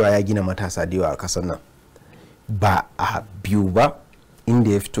shaidan cewa ya gina matasa da yawa a kasar nan, ba a biyu ba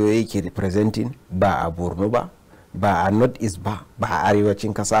inda ya fito yake representing, ba a Borno ba, ba a north east ba a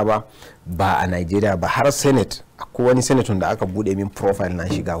arewacin kasa ba a Nigeria ba, har senate akwai wani senator da aka bude min profile na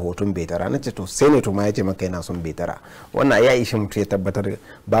shiga hoton betara na ce to senator ma ya ce maka yana son betara. Wannan ya ishi mutu ya tabbatar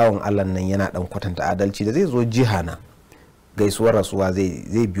bawon Allah nan yana dan kwatanta adalci da zai zo jiha na gaisuwar rasuwa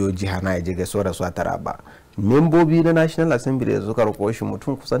zai biyo jiha na ya je gaisuwar rasuwa Taraba. Membobi na National Assembly da suka rako shi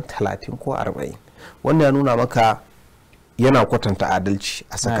mutum kusan 30 ko 40. Wannan ya nuna maka yana kwatanta adalci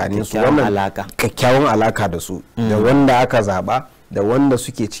a tsakanin su, wannan kyakkyawan alaka da su da wanda aka zaba da wanda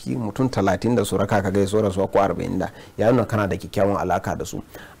suke ciki mutum 30 da su raka ka gaisuwar rasuwa ko 40 da ya nuna kana da kyakkyawan alaka da su.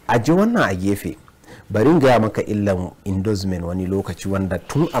 A ji wannan a gefe bari gaya maka illan endorsement wani lokaci wanda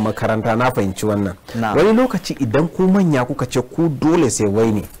tun a makaranta na fahimci wannan. Wani lokaci idan ku manya kuka ce ku dole sai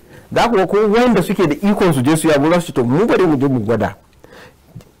wai ne da kuwa ko wanda suke da ikon su je su yabo za su to mu bari mu je mu gwada.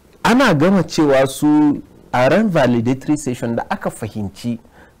 Ana gama cewa su a ran validatory session da aka fahimci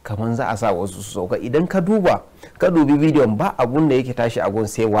kamar za a sa wasu su sauka, idan ka dubi bidiyon ba abun da yake tashi a gun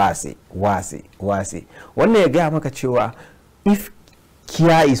sai wase. Wannan ya gaya maka cewa if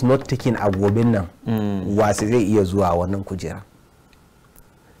care is not taken a gobin nan wase zai iya zuwa wannan kujera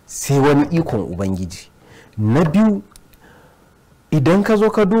sai wani ikon ubangiji. Na biyu, idan ka zo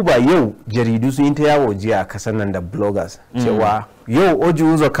ka duba yau jaridu sun yi ta yawo jiya kasan nan da bloggers cewa yau Oji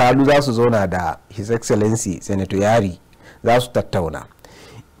Uzo Kalu za su zauna da His Excellency Senator Yari za su tattauna.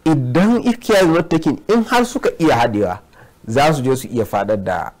 Idan if care is not taken, in har suka iya hadewa za su je su iya fadar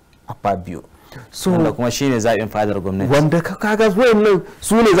da Akpabio. So wanda kuma shine zaɓin fadar gwamnati, wanda kaga wayannan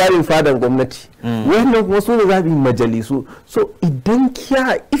su ne zaɓin fadar gwamnati, wayannan kuma su ne zaɓin majalisu. So idan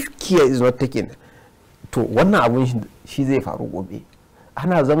if care is not taken, to wannan abun shi zai faru gobe.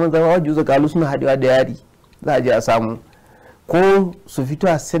 Ana zama Oji Uzo Kalu suna hadewa da Yari, za a je a samu ko su fito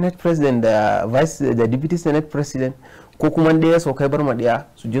a senate president da vice da deputy senate president, ko kuma da ya saukai bar maɗiya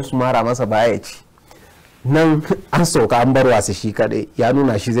su je su mara masa baya ya ci. Nan an sauka an bar wasa shi kadai ya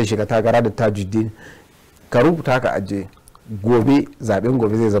nuna shi zai shiga takara da Tajuddin. Ka rubuta ka aje gobe, zaben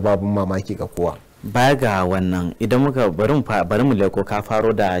gobe zai zama abin mamaki ga kowa. Baya ga wannan idan muka bari mu leko ka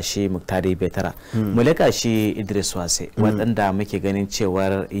faro da shi Muktari Betara, mu leka shi Idris Wase waɗanda muke ganin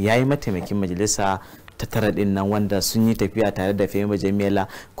cewar yayi mataimakin majalisa ta tara din nan wanda sun yi tafiya tare da Femi Jamila,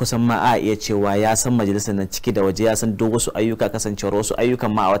 kusan ma a iya cewa ya san majalisar nan ciki da waje, ya san duk wasu ayyuka, kasancewar wasu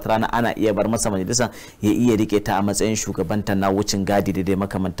ayyukan ma a wata rana ana iya bar masa majalisar ya iya rike ta a matsayin shugabanta na wucin gadi da dai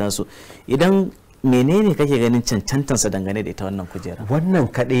makamantansu. Idan menene kake ganin cancantansa dangane da ita wannan kujera? Wannan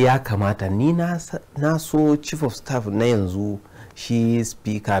kaɗai ya kamata, ni na so chief of staff na yanzu shi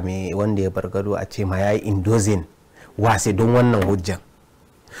speaker mai wanda ya bargado a ce ma yayi endorsing Wase don wannan hujjan.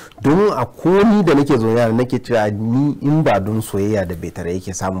 Don a koni da nake zo yana nake cewa ni in ba don soyayya da Betara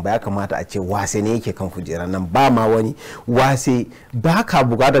yake samu ba, ya kamata a ce Wase ne yake kan kujera nan, ba ma wani. Wase ba ka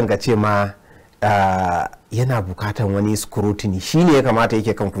bukatan ka ce ma yana bukatan wani scrutiny, shi ne ya kamata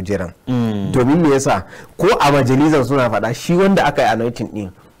yake kan kujeran. Domin me yasa ko a majalisar suna faɗa shi wanda aka yi anointing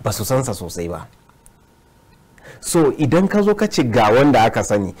din ba su sansa sosai ba. So idan ka zo ka ce ga wanda aka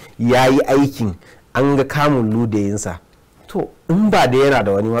sani ya yi aikin, an ga kamun ludayinsa, to in ba da yana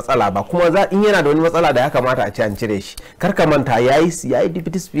da wani matsala ba, kuma in yana da wani matsala da ya kamata a ce an cire shi. Kar ka manta yayi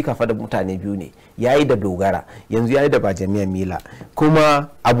deputy speaker fa da mutane biyu ne, yayi da Dogara, yanzu yayi da Bajamiya Mila. Kuma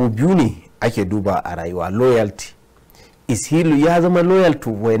abu biyu ne ake duba a rayuwa, loyalty. Ya zama loyal to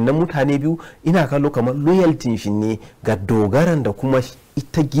wayannan mutane biyu. Ina kallo kamar loyalty shi ne ga Dogaran da kuma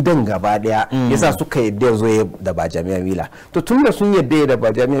ita gidan gaba daya yasa suka yadda ya zo da Bajamiya Mila. To tun da sun yadda da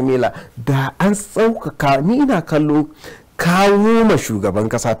Bajamiya Mila, da an sauƙaƙa, ni ina kallo kawo ma shugaban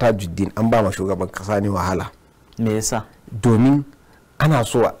kasa Tajuddin an ba ma shugaban kasa ne wahala. Me yasa? Domin ana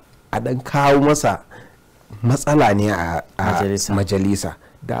so a dan kawo masa matsala ne a majalisa.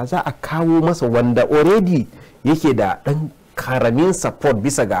 Da za a kawo masa wanda already yake da dan karamin support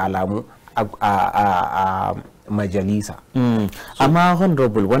bisa ga alamu a majalisa. Amma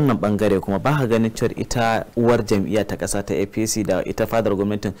honorable wannan bangare kuma ba ka ganin cewa ita uwar jam'iyya ta kasa ta APC da ita fadar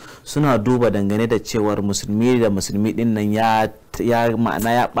gwamnatin suna duba dangane da cewar musulmi da musulmi din nan ya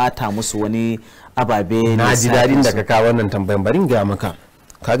ma'ana ya bata musu wani ababe. Na ji dadin da ka kawo wannan tambayan, bari in ga maka.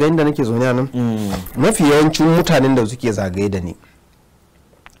 Kaga inda nake zo nan mafi yawancin mutanen da suke zagaye da ni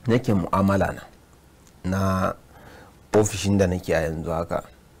nake mu'amala na ofishin da nake a yanzu haka,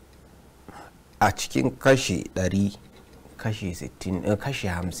 a cikin kashi 100 kashi 60 kashi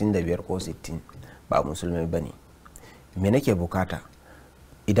 55 ko 60 ba musulmai bane. Me nake bukata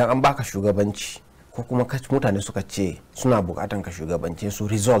idan an baka shugabanci ko kuma mutane suka ce suna bukatan ka shugabance su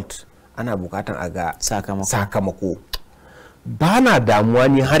result, ana bukatan a ga sakamako. Ba na damuwa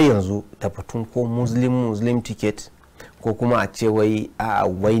ni har yanzu da batun ko muslim ticket ko kuma a ce wai a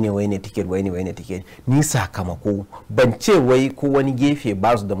wai ne ticket ni sakamako ban ce wai ko wani gefe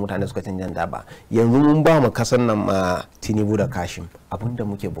ba su da mutane suka cancanta ba. Yanzu mun ba mu kasan nan ma Tinubu da Kashim abinda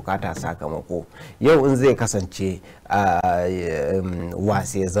muke bukata sakamako. Yau in zai kasance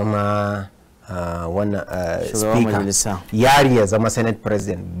wase ya zama wannan speaker, yari ya zama senate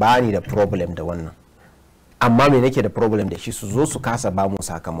president, ba ni da problem da wannan, amma me nake da problem da shi su zo su kasa ba mu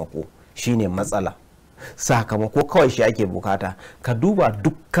sakamako shine matsala. Sakamako kawai shi ake bukata. Ka duba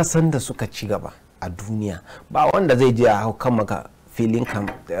duk kasan da suka ci gaba a duniya ba wanda zai je a hau kan maka filin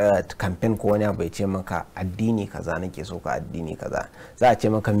campaign ko wani bai ce maka addini kaza nake so ka addini kaza. Za a ce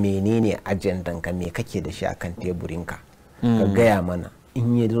maka menene ajandan ka, me kake da shi akan teburinka, ka gaya mana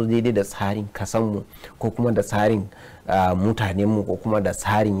in ya zo daidai da tsarin kasanmu ko kuma da tsarin mutanenmu ko kuma da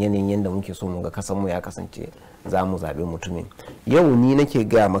tsarin yanayin yadda muke so mu ga kasanmu ya kasance, za mu zaɓi mutumin. Yau ni nake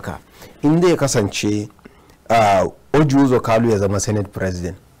gaya maka in zai kasance Ojuzo Kalu ya zama senate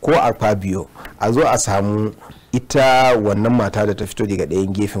president ko Akpabio, a zo a samu ita wannan mata da ta fito daga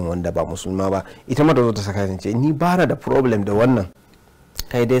ɗayan gefen wanda ba musulma ba, ita ma da zo ta saka ni ba da problem da wannan.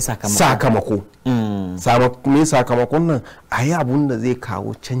 Kai dai sakamako me sakamakon nan a yi abun da zai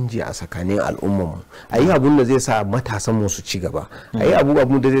kawo canji a tsakanin al'ummarmu, a yi abun da zai sa matasan mu su ci gaba, a yi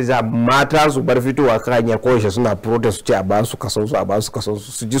abun da zai sa mata su bar fitowa kan hanyar kowace suna protest su ce a ba su kason su, a ba su kason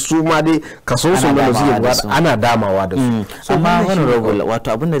su, su ji su ma dai kason su da suke ana damawa da su. Amma wani rogul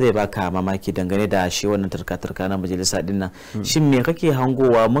wato abun da zai baka mamaki dangane da shi wannan turka na majalisa din nan, shin me kake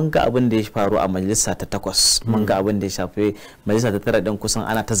hangowa? Mun ga abin da ya faru a majalisa ta 8, mun ga abin da ya shafi majalisa ta 9 din, kusan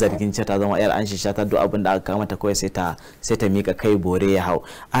ana ta zargin ce ta zama yar an shisha ta duk abin da aka kamata kawai sai ta mika kai bore ya hau.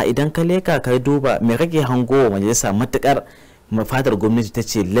 A idan ka leka kai duba me kake hango majalisa matukar mafadar gwamnati ta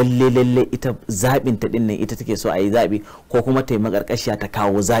ce lalle ita zaɓin ta din nan ita take so a yi zaɓi ko kuma ta yi makarkashiya ta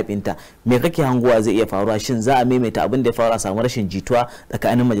kawo zaɓin ta, me kake hangowa zai iya faruwa? Shin za a maimaita abin da ya faru a samu rashin jituwa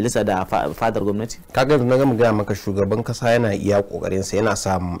tsakanin majalisa da fadar gwamnati? Kaga na gama gaya maka shugaban kasa yana iya kokarin sa, yana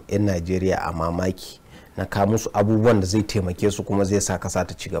sa 'yan Najeriya a mamaki na kawo musu abubuwan da zai taimake su kuma zai sa kasa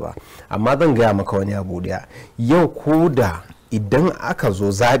ta ci gaba. Amma zan gaya maka wani abu daya, yau ko da idan aka zo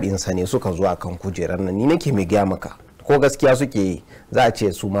zaɓinsa ne suka zo akan kujerar nan, ni nake mai gaya maka ko gaskiya suke yi za a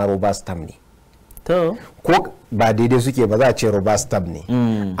ce su ma robastam ne, ko ba daidai suke ba za a ce robastam ne.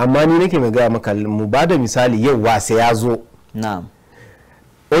 amma ni nake mai gaya maka mu ba da misali, yau wase ya zo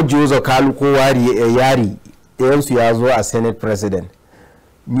Ojuzo Kalu ko yari ɗayansu ya zo a senate president,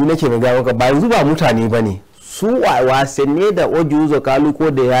 ni nake mai gaya maka ba yanzu ba mutane ba ne su wasanne da Ojuzo Kalu ko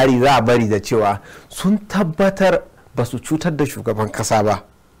da yari za a bari da cewa sun tabbatar ba su cutar da shugaban kasa ba,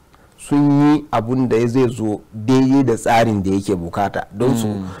 sun yi abun da zai zo daidai da tsarin da yake bukata don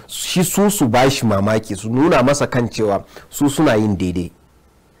su ba shi mamaki, su nuna masa kan cewa su suna yin daidai.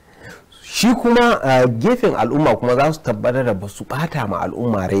 Shi kuma gefen al'umma kuma za su tabbatar da ba su bata ma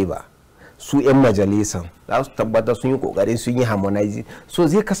al'umma rai ba, su 'yan majalisan za su tabbatar sun yi kokari sun yi harmonizing, so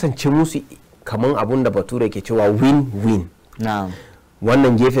zai kasance musu kamar abun da bature ke cewa win-win.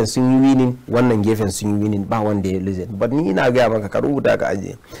 Wannan gefen sun yi winning, wannan gefen sun yi winning, ba wanda ya lose. But ni ina gaya maka ka rubuta ka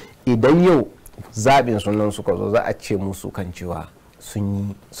aje, idan yau zaɓin sunan suka zo za a ce musu kan cewa sun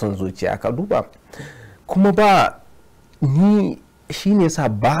yi son zuciya. Ka duba kuma ba ni shine sa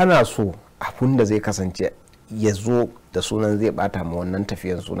ba na so abun da zai kasance ya zo da sunan zai bata ma wannan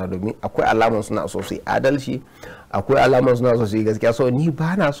tafiyan suna, domin akwai alaman suna so su yi adalci, akwai alaman suna so su yi gaskiya. So ni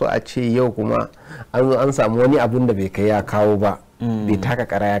ba na so a ce yau kuma an samu wani abun da bai kai ya kawo ba, bai taka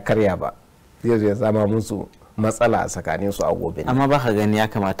kara ya karya ba, zai zo ya zama musu matsala a tsakanin su a gobe. Amma ba ka gani ya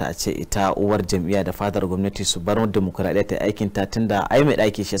kamata a ce ita uwar jam'iyya da fadar gwamnati su bar demokuraɗiyya ta aikin ta, tunda ai mai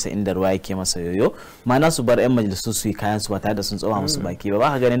ɗaki shi inda ruwa yake masa yoyo, ma'ana su bar 'yan majalisu su yi kayan su ba tare da sun tsoma musu baki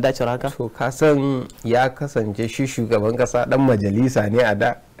ba ka ganin dacewar haka? To ka san ya kasance shi shugaban kasa dan majalisa ne a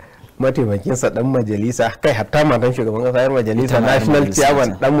da, mataimakinsa dan majalisa, kai hatta matan shugaban kasa yar majalisa, national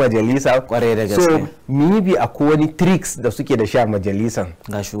chairman dan majalisa, kwarai da gaske. So maybe akwai wani tricks da suke da sha majalisan.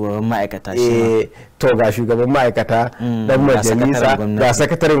 Ga shugaban ma'aikata shi to ga shugaban ma'aikata dan majalisa, ga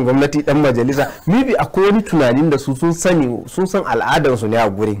sakataren gwamnati dan majalisa, maybe akwai wani tunanin da su sun san al'adar su ne a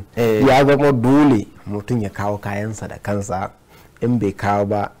gurin. Ya zama dole mutum ya kawo kayansa da kansa, in bai kawo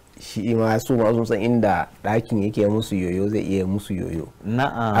ba shi ma su ma sun san inda ɗakin yake musu yoyo zai iya musu yoyo.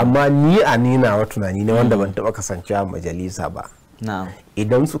 Amma ni a ninawa tunani ne wanda ban taɓa kasancewa majalisa ba.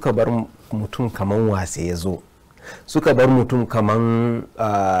 Idan suka bar mutum kaman wase ya zo, suka bar mutum kaman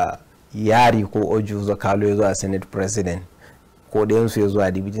yari ko Ojuzo Kalu ya zo a senate president, ko ɗayansu ya zo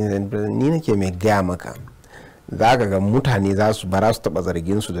a deputy senate president, ni nake mai gaya maka za ka ga mutane za su bara su taba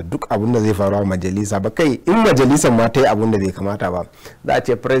zargin su da duk abin da zai faru a majalisa ba. Kai in majalisar ma ta yi abin da bai kamata ba za a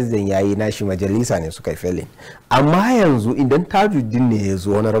ce president ya yi nashi, majalisa ne suka yi felin. Amma yanzu idan Tajuddin ne ya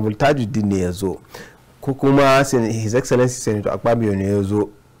zo, honorable Tajuddin ne ya zo, ko kuma his excellency senator Akpabio ne ya zo,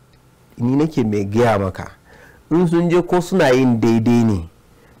 ni nake mai gaya maka in sun je ko suna yin daidai ne,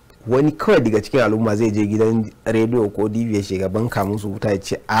 wani kawai daga cikin al'umma zai je gidan rediyo ko DV ya shiga banka musu wuta ya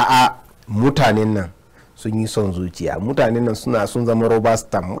ce a'a mutanen nan sun yi son zuciya, mutanen nan sun zama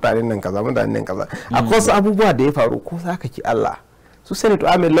robustam, mutanen nan kaza, mutanen nan kaza. Akwai wasu abubuwa da ya faru ko za ka ki Allah. Su senator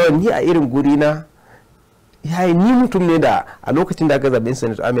Ahmed Lawan ni a irin guri na yayi ni mutum ne da a lokacin da aka zaɓe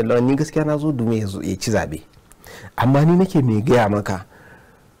senator Ahmed Lawan ni gaskiya na zo dume ya ci zaɓe, amma ni nake mai gaya maka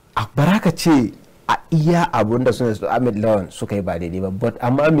a baraka ce a iya abun da senator Ahmed Lawan suka yi ba daidai ba, but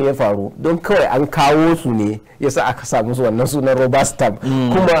amma me ya faru don kawai an kawo su ne yasa aka samu su wannan sunan robustam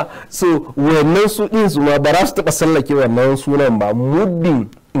kuma so wannan su din su ma ba za su taɓa sallake wannan sunan ba muddin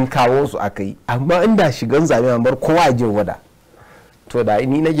in kawo su aka yi. Amma inda shigan zaɓe bar kowa ya je wada, to da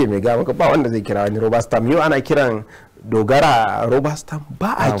ni nake mai ga maka ba wanda zai kira wani robustam. Yau ana kiran Dogara robustam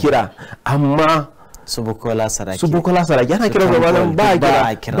ba a kira, amma su Bukola Saraki ana kiran robustam ba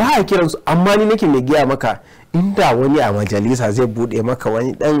a kiran su. Amma ni nake mai gaya maka inda wani a majalisa zai bude maka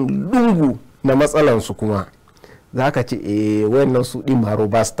wani dan lungu na matsalan su kuma zaka ce wayannan su din ma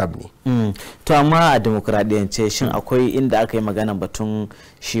robustam ne. To amma a demokradiyance shin akwai inda aka yi maganan batun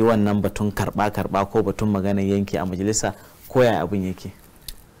shi wannan batun karba ko batun maganan yanki a majalisa, ko ya abin yake?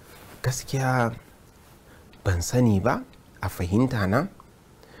 Gaskiya ban sani ba a fahimta na,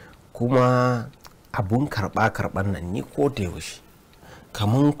 kuma abun karban nan ni ko da yaushe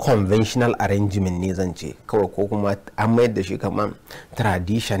kaman conventional arrangement ne zan ce kawai, ko kuma an mayar da shi kaman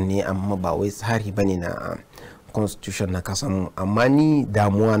tradition ne amma ba wai tsari bane na constitution na kasan. Amma ni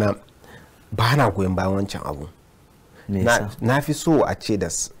damuwa na ba na goyon bayan wancan abu. Na fi so a ce da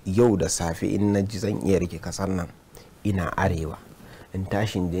yau da safe in na ji zan iya rike kasar nan ina arewa, in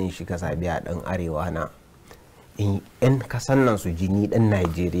tashin jin shiga zabe a dan arewa na, in yan kasan nan su ji ni dan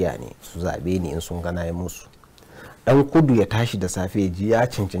Najeriya ne su zabe ni in sun gana yi musu. Dan kudu ya tashi da safe ji ya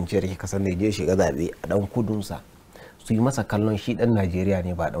cancanci rike kasan da je shiga zabe a dan kudunsa, su yi masa kallon shi dan Najeriya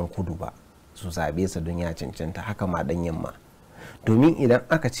ne ba dan kudu ba, su zabe sa don ya cancanta. Haka ma dan yamma, domin idan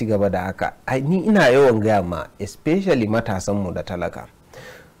aka ci gaba da haka ni ina yawan gaya ma especially matasanmu da talaka,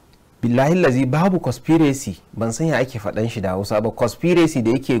 billahi lazi babu conspiracy, ban san ya ake faɗan shi da Hausa ba, conspiracy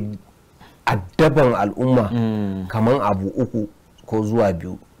da yake addaban al'umma kaman abu uku ko zuwa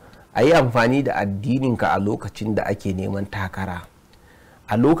biyu. A yi amfani da addininka a lokacin da ake neman takara,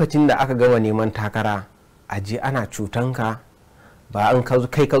 a lokacin da aka gama neman takara a je ana cutanka, ba an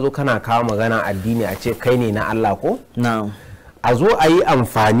kai ka zo kana kawo magana addini a ce kai ne na Allah ko? A zo a yi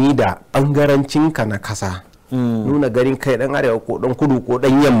amfani da ɓangarancinka na kasa, nuna garin kai ɗan arewa ko ɗan kudu ko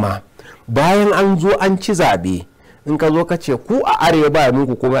ɗan yamma. Bayan an zo an ci zaɓe, in ka zo ka ce ku a arewa ba ya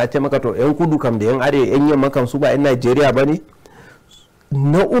muku kuma ya ce maka to yan kudu kam da yan arewa yan yamma kam su ba yan Najeriya ba ne.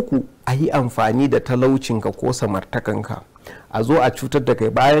 Na uku a yi amfani da talaucinka ko samartakanka a zo a cutar da kai,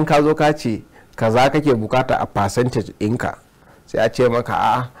 bayan ka zo ka ce kaza kake bukata a percentage ɗinka, sai a ce maka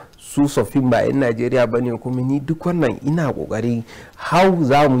a su sofin ba yan Najeriya ba ne. Kuma ni duk wannan ina kokari how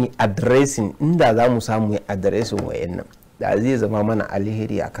za mu yi addressing, inda za mu samu yi addressing wayannan da zai zama mana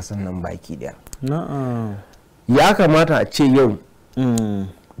alheri a kasan nan baki daya. Ya kamata a ce yau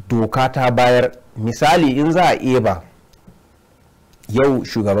doka ta bayar, misali in za a iya ba yau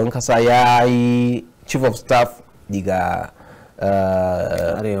shugaban kasa ya yi chief of staff daga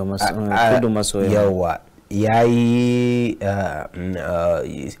kudu maso yawa, ya yi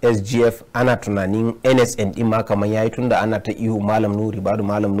SGF, ana tunanin NSN din ma kamar ya yi tunda ana ta ihu Malam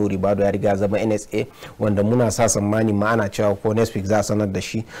Nuhu Ribo ya riga zama NSA, wanda muna sa tsammani ma ana cewa ko next week za a sanar da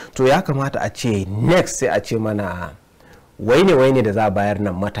shi. To ya kamata a ce next sai a ce mana waine da za a bayar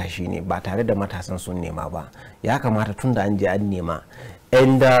nan matashi ne ba tare da matasan sun nema ba. Ya kamata tunda an je an nema.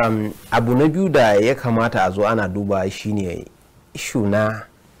 And abu na biyu da ya kamata a zo ana duba shine ishu na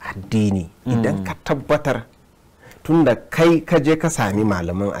addini. Idan ka tabbatar tunda kai ka je ka sami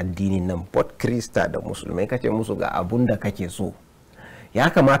malaman addini nan both Krista da musulmai kace musu ga abun da kake so, ya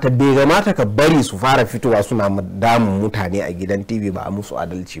kamata bai gamata ka bari su fara fitowa suna damun mutane a gidan TV ba a musu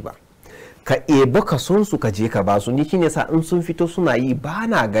adalci ba. Ka ebo ka son su ka je ka ba su. Ni shine sa in sun fito suna yi ba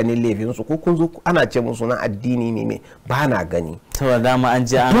na ganin laifin su, ko kun zo ana ce musu na addini ne ba na gani. Saboda dama an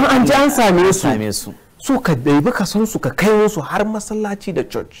je an same su. So ka ɗaibi ka san su ka kai musu har masallaci da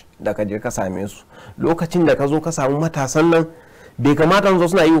church da ka je ka same su. Lokacin da ka zo ka samu matasan nan bai kamata zo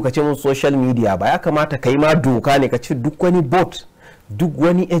suna yi ka ce musu social media ba, ya kamata ka yi ma doka ne ka ce duk wani bot duk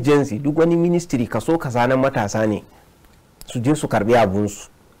wani agency duk wani ministry kaso kaza na matasa ne su je su karbi abunsu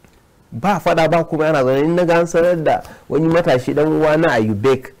ba fada ba kuma yana zaune in naga an sanar da wani matashi dan uwa na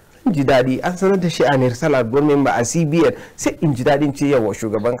Ayubek ji daɗi an sanar da shi a Nirsala gwamnati ba a CBN sai in ji daɗin ce yawa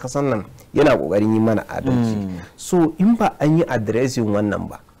shugaban kasan nan yana kokarin yi mana adalci so in ba an yi addressing wannan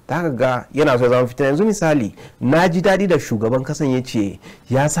ba ta ga yana so zama fitina yanzu misali na ji daɗi da shugaban kasan ya ce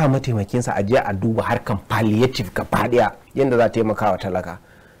ya sa mataimakinsa a je a duba harkan palliative gaba ɗaya yadda za a taimaka wa talaka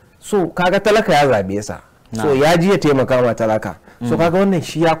so kaga talaka ya zabe sa so ya ji ya taimaka wa talaka so kaga wannan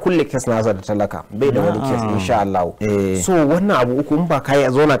shi ya kulle kes nasa da talaka bai da wani kes insha Allah so wannan abu uku in ba kai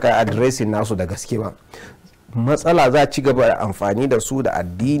zo na kai addressing nasu da gaske ba matsala za ci gaba da amfani da su da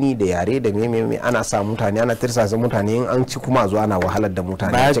addini da yare da meme ana sa mutane ana tirsasa mutane in an ci kuma zuwa ana wahalar da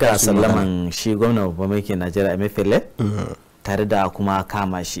mutane baya ga sallaman shi gwamna babban mai Najeriya Emefiele tare da kuma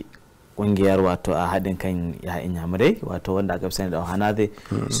kama shi kungiyar wato a haɗin kan ya inyamurai wato wanda aka fi sani da Ohanade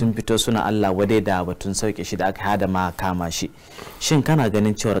sun fito suna Allah wadai da batun sauke shi da aka hada ma kama shi shin kana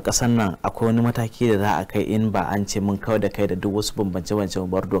ganin cewar ƙasar nan akwai wani mataki da za a kai in ba an ce mun kawai da kai da duk wasu bambance-bambance mu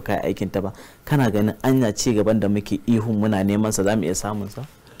bar doka aikin ta ba kana ganin anya ci gaban da muke ihun muna neman sa za mu iya samun sa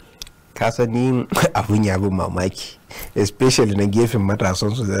ka sani abun ya bin mamaki especially na gefen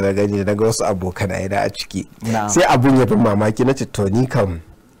matasan su da na gani daga wasu abokan da a ciki sai abun ya bin mamaki na ce to ni kam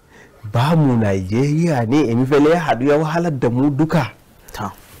ba mu Najeriya ne Emefiele ya haɗu ya wahalar da mu duka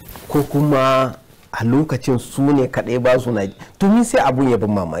ko kuma a lokacin su ne kaɗai ba su Najeriya to min sai abun ya bin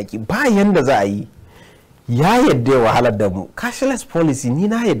mamaki ba yanda za a yi ya yadda ya wahalar da mu cashless policy ni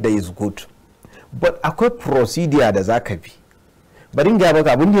na yadda is good but akwai procedure da za ka bi bari ga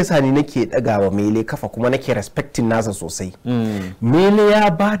baka abin da yasa ni nake ɗagawa Mele kafa kuma nake respecting nasa sosai Mele ya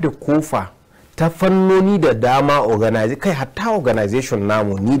ba da kofa ta fannoni da dama kai hatta organization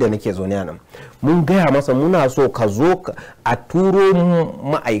namu ni da nake zaune nan mun gaya masa muna so ka zo a turo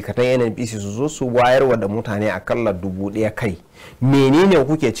ma'aikatan NNPC su zo su wayarwa da mutane akalla 1000 kai menene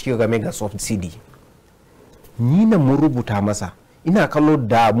kuke ciki game ga subsidy ni na mun rubuta masa ina kallo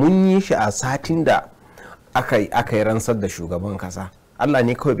da mun yi shi a satin da aka yi ransar da shugaban kasa Allah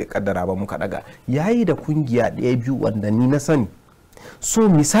ne kawai bai kaddara ba muka daga yayi da kungiya 1-2 wanda ni na sani so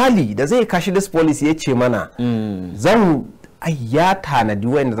misali da zai kashi this policy ya ce mana zan ya tanadi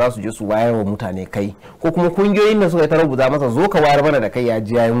wanda za su je su wayar wa mutane kai ko kuma kungiyoyin da suka ta rubuta masa zo ka wayar mana da kai ya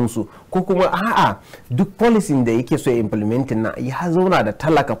ji yayi musu ko kuma a'a duk policy da yake so ya implementing na ya zauna da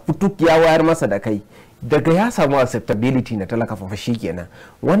talaka putuk ya wayar masa da kai daga ya samu acceptability na talaka fa kenan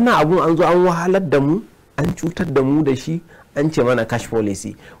wannan abun an zo an wahalar da mu an cutar da mu da shi an ce mana cash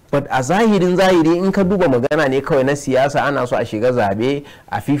policy but a zahiri in ka duba magana ne kawai na siyasa ana so a shiga zabe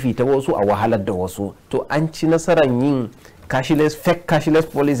a fifita wasu a wahalar da wasu to an ci nasarar yin fake cashless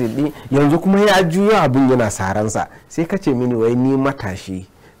policy din yanzu kuma ya juyo abin yana saransa sai ka ce mini wai ni matashi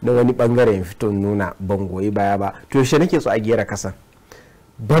na wani bangaren fito nuna ban goyi baya ba to yaushe nake so a gera kasan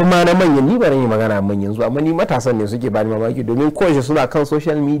bar ma na manyan ni baran yi magana manyan zuwa amma ni matasan ne suke bani mamaki domin kowace suna kan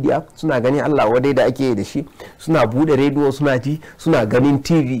social media suna ganin Allah wadai da ake da shi suna bude rediyo suna ji suna ganin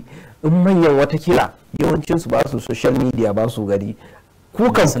TV in manyan watakila yawancin su ba su social media ba su gari ku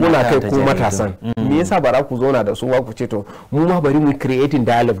kan kuna kai ku matasan me yasa bara ku zauna da su wa ku ce to mu ma bari mu creating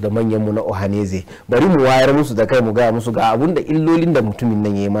dialogue da manyan mu na Ohaneze bari mu wayar musu da kai mu ga musu ga abun da illolin da mutumin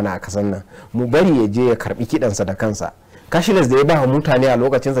nan yayi mana a kasan nan mu bari ya je ya karbi kidansa da kansa cashless da ya ba mutane a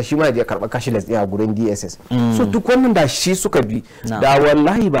lokacinsa shi ma ya karba cashless ɗin a gurin DSS so duk wannan da shi suka bi da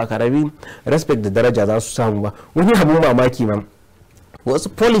wallahi ba karamin respect da daraja za su samu ba wani abun mamaki ma wasu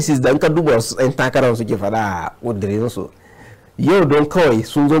policies da an ka duba wasu tsayin takarar suke faɗa a ƙudurin su yau don kawai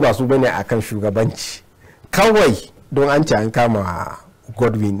sun zo ba su bane akan shugabanci kawai don an ce an kama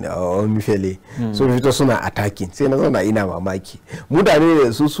Godwin Emefiele sun fito suna attacking sai na zauna ina mamaki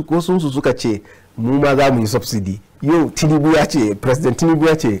mutane su suka ce mu ma za mu yi subsidy yau Tinubu ya ce president Tinubu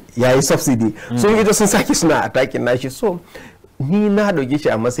ya ce ya yi subsidy sun ita sun sake suna attacking nashi so ni na dauke shi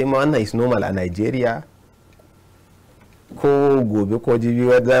a matsayin ma wannan is normal a Nigeria ko gobe ko jibi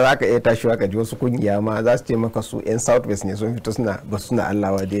wadda za ka iya tashiwa ka ji wasu kungiya ma za su ce maka su yan southwest ne sun fito suna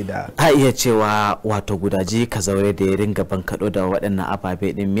Allah wade da a iya cewa wato gudaji ka zaure da ya ringa bankaɗo da waɗannan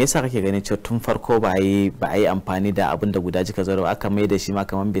ababe din me yasa kake ganin cewa tun farko ba a yi amfani da abin da gudaji ka zaure aka mai da shi ma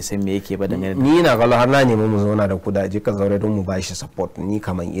kaman bai san me yake ba dangane da ni na kallo har na nemi mu zauna da gudaji ka zaure don mu bashi support ni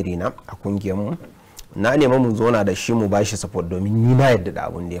kaman iri na a kungiyar mu na nemi mu zauna da shi mu bashi support domin ni na yadda da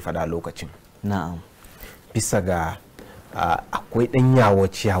abin da ya faɗa lokacin na'am bisa ga akwai dan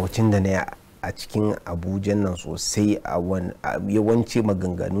yawacin da na a cikin Abuja nan sosai a yawanci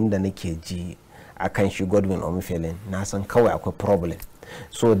maganganun da nake ji akan shi Godwin Emefiele na san kawai akwai problem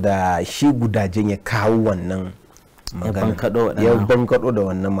so da shi gudajen ya kawo wannan ya bankado da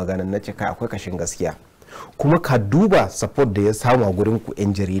wannan maganar na ce akwai kashin gaskiya. Kuma ka duba support da ya samu a gurin ku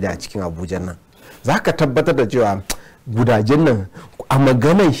 'yan jarida a cikin Abuja nan, za ka tabbatar da cewa gudajen nan a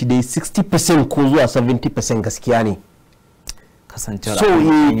maganar shi dai 60% ko zuwa 70% gaskiya ne. Kasancewar so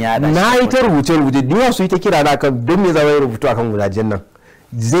na yi ta rubuce-rubuce da yawa su yi ta kira na kan don me za yi rubutu akan gudajen nan,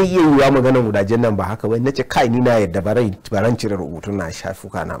 zai iya yiwuwa maganar gudajen nan ba haka ba. Na ce kai ni na yadda baran cire rubutu na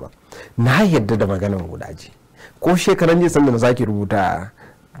shafuka na ba, na yadda da maganar gudaje. Ko shekaran jiya sanda na zaki rubuta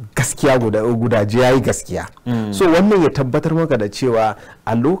gaskiya gudaje ya yi gaskiya. So wannan ya tabbatar maka da cewa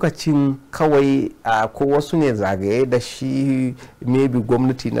a lokacin kawai ko wasu ne zagaye da shi, maybe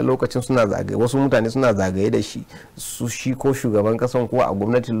gwamnati na lokacin suna zagaye, wasu mutane suna zagaye da shi, su shi ko shugaban kasan ko a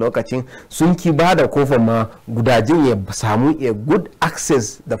gwamnatin lokacin sun ki ba da kofar ma gudajen ya samu a good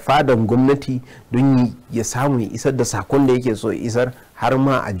access da fadan gwamnati don ya samu ya isar da sakon da yake so isar har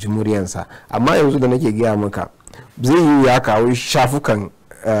ma a jimuriyansa. Amma yanzu da nake gaya maka zai yi ya kawo shafukan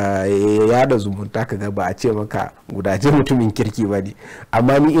yada zumunta ka ga ba a ce maka gudaje mutumin kirki ba ne,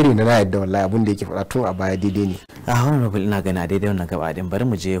 amma ni irin na yadda wallahi abin da yake faɗa tun a baya daidai ne. A honorable ina gani a daidai wannan gaba din, bari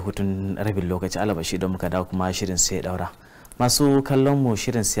mu je hutun rabin lokaci alabashi don muka dawo kuma shirin sai ya daura. Masu kallon mu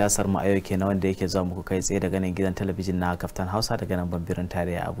shirin siyasar mu a yau kenan wanda yake zuwa muku kai tsaye daga nan gidan talabijin na Kaftan Hausa daga nan babban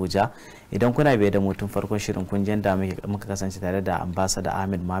tarayya Abuja. Idan kuna biye da mu tun farkon shirin kun ji da muka kasance tare da ambassador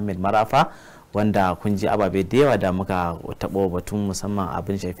Mohammed Marafa, wanda kun ji ababe da yawa da muka taɓo batun musamman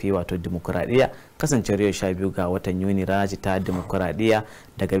abin shafi wato dimokuraɗiyya, kasancewar yau 12 ga watan Yuni rana ce ta dimokuraɗiyya.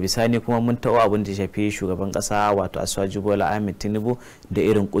 Daga bisani kuma mun taɓo abin da shafi shugaban ƙasa wato Asuwaju Bola Ahmed Tinubu da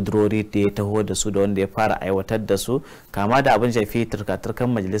irin ƙudurori da ya taho da su da wanda ya fara aiwatar da su, kama da abin shafi turka-turkan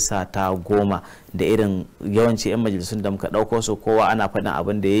majalisa ta 10 da irin yawanci 'yan majalisun da muka ɗauko su kowa ana faɗin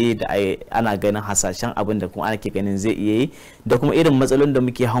abin da ya yi da ana ganin hasashen abin da kuma ana ke ganin zai iya yi, da kuma irin matsalolin da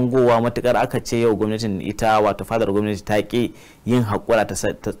muke hangowa matukar aka ce yau gwamnatin ita wato fadar gwamnati ta ki yin hakura ta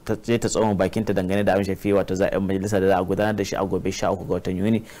je ta tsawon bakinta dangane da abin shafi wato zaɓen majalisa da za a gudanar da shi a gobe 13 ga watan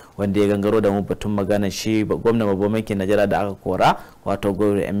Yuni, wanda ya gangaro da mu batun magana shi gwamnan babban bankin Najeriya da aka kora wato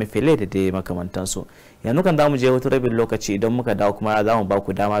gwamnati MFLA da dai makamantansu. Yanzu kan zamu je wata rabin lokaci, idan muka dawo kuma za mu ba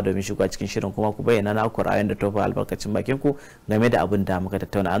ku dama domin shiga cikin shirin kuma ku bayyana na ku ra'ayin da tofa albarkacin bakin ku game da abin da muka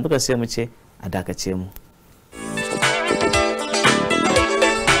tattauna. An duka sai mu ce a dakace mu.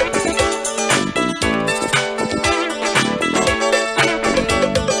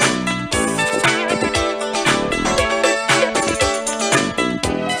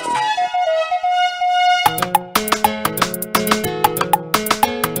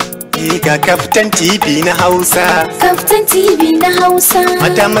 Ga Kaftan TV na Hausa, Kaftan TV na Hausa,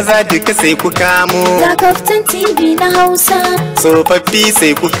 mata maza duka sai ku kamo. ga Kaftan TV na Hausa, Tsofaffi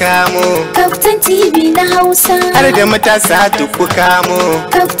sai ku kamo, Kaftan TV na Hausa, har da matasa duk ku kamo.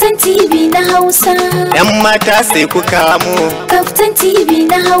 Kaftan TV na Hausa, Yan mata sai ku kamo, Kaftan TV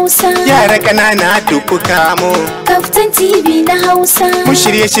na Hausa, yara ƙanana duk ku kamo. Kaftan TV na Hausa, Mu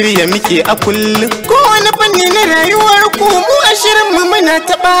shirye-shirye muke a kullum, kowane fanni na rayuwar ku mu a shirin mu muna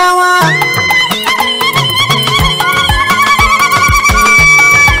taɓawa.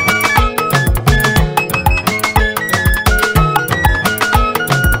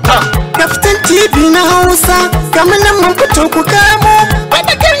 Kaftan TV na Hausa, kamar nan mun fito ku kamo,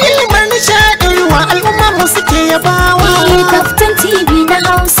 faɗakar ilimar nishaɗarwa al'umma mu suke yabawa. Kaftan TV na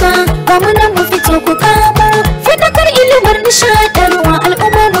Hausa, ga mu nan mu fito ku kamo, faɗakar ilimar nishaɗarwa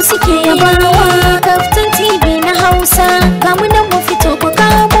al'umma mu suke yabawa. Kaftan TV na Hausa, ga mu nan mu fito ku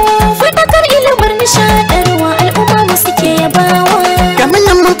kamo, faɗakar ilimar nishaɗarwa al'umma mu suke yabawa. Kamar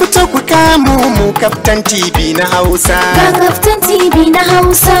nan mun fito ku kamo mu Kaftan TV na Hausa. Ga Kaftan TV na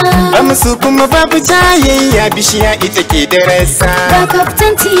Hausa, Ba musu kuma babu jayayya, bishiya ita ke da rasa. ga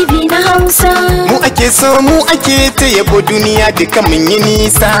Kaftan TV na Hausa, Mu ake so mu ake ta yabo, duniya duka mun yi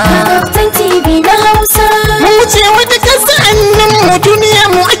nisa. ga Kaftan TV na Hausa, Mun wuce wata kasa annan mu, duniya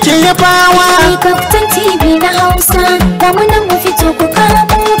mu ake yabawa. Kaftan TV na Hausa, ga mu nan mu fito ku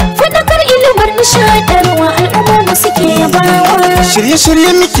kamo, faɗakar ilimar nishaɗarwa al'umma mu suke yabawa.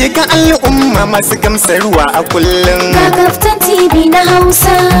 Shirye-shirye muke ga al'umma masu gamsarwa a kullum. Ga Kaftan TV na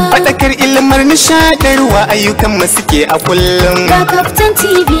Hausa, Faɗakar ilimar nishaɗarwa ayyukan mu suke a kullum. ga Kaftan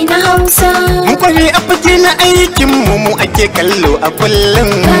TV na Hausa, Mun kware a fage na aikin mu, mu ake kallo a kullum.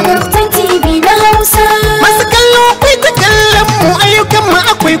 ga Kaftan TV na Hausa, Masu kallo akwai ta kallon mu, ayyukan mu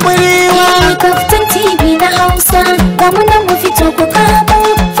akwai kwarewa. Kaftan TV na Hausa, ga mu nan mu fito ku kamo,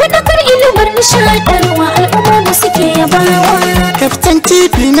 faɗakar ilimar nishaɗarwa al'umma mu suke yabawa. Kaftan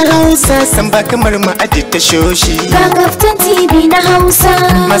TV TV na Hausa san ba kamar mu a ta shoshi. Ga Kaftan TV na Hausa.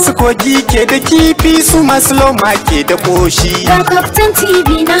 Masu kogi ke da kifi su masu loma ke da koshi. Ga Kaftan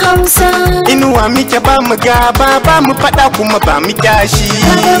TV na Hausa. Inuwa muke ba mu gaba ba mu fada kuma ba mu kyashi.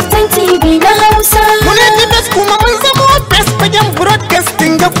 Ga Kaftan TV na Hausa. Muna da best kuma mun zama best fagen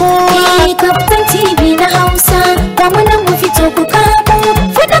broadcasting ga kowa. Kaftan TV na Hausa. Ga mu nan mu fito ku kamo.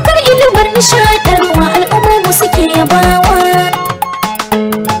 Fadakar ilimar nishadarwa al'umma mu suke yabawa.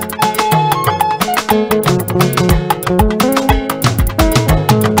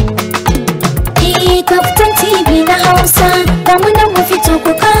 Kaftan TV na Hausa. Ga mu nan mu fito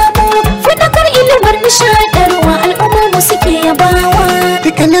ku kamo. Fadakar ilimar nishadarwa al'umma mu suke yabawa.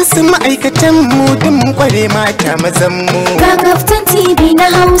 Dukkanin su ma'aikatan mu duk mun kware mata mazan mu. Ga Kaftan TV na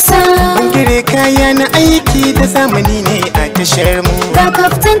Hausa. Bangare kaya na aiki da zamani ne a tashar mu. Ga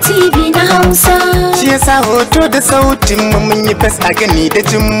Kaftan TV na Hausa. Shi yasa hoto da sautin mu mun yi fes a gani da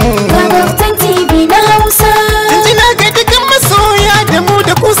jin mu. Ga Kaftan TV na Hausa. Jinjina ga dukkan masoya da mu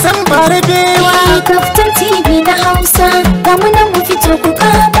da kusan barabewa. Kaftan TV na Hausa. Ga mu nan mu fito ku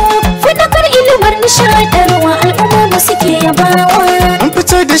kamo. Fadakar ilimar nishadarwa al'umma mu suke yabawa. Mun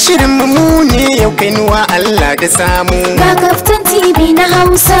fito da shirin mu ne yau kainuwa Allah da samu. Ga Kaftan TV na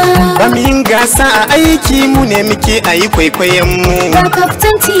Hausa. Ba mu yin gasa a aiki mu ne muke ayi kwaikwayon mu. Ga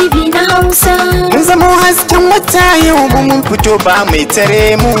Kaftan TV na Hausa. Mun zama hasken wata yau mu mun fito ba mai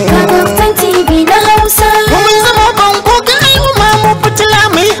tare mu. Ga Kaftan TV na Hausa. Mun zama bango ga al'umma mu fitila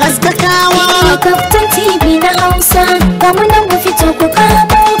mai haskakawa. Kaftan TV na Hausa. Ga mu nan mu fito ku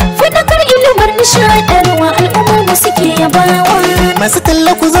kamo. Fadakar ilimar nishadarwa al'umma mu suke yabawa. Masu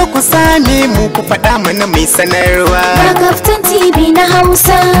talla ku zo ku same mu ku faɗa mana mai sanarwa. Ga Kaftan TV na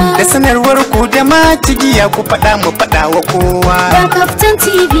Hausa. Da sanarwar ku da ma cigiya ku faɗa mu faɗa wa kowa. Ga Kaftan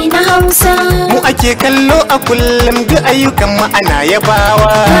TV na Hausa. Mu ake kallo a kullum duk ayyukan mu ana yabawa.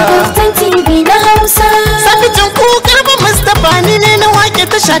 Ga Kaftan TV na Hausa. Sabitin ku karba Mustapha ni ne na wake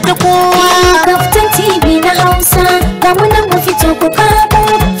tasha ta kowa. Kaftan TV na Hausa. Ga mu nan mu fito ku kamo.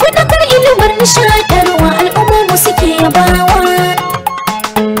 Fadakar ilimar nishadarwa al'umma mu suke yabawa.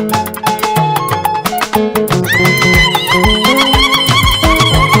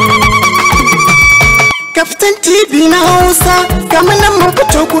 Kaftan TV na Hausa, kamar nan mun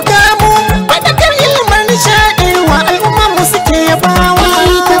fito ku kamo. Fadakar ilimar nishadarwa al'umma mu suke yabawa.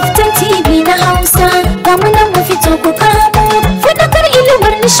 Kaftan TV na Hausa. Ga mu nan mu fito ku kamo. Fadakar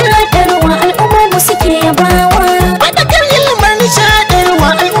ilimar nishadarwa al'umma mu suke yabawa. Fadakar ilimar nishadarwa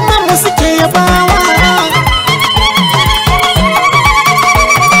al'umma mu suke yabawa.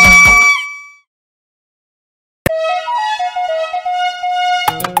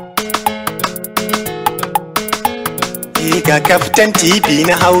 Ga Kaftan TV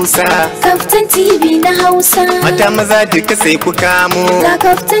na Hausa. Kaftan TV na Hausa. Mata maza duka sai ku kamo. Ga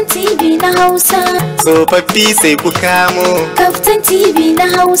Kaftan TV na Hausa. Tsofaffi sai ku kamo. Kaftan TV na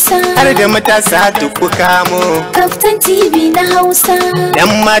Hausa. Har da matasa duk ku kamo. Kaftan TV na Hausa.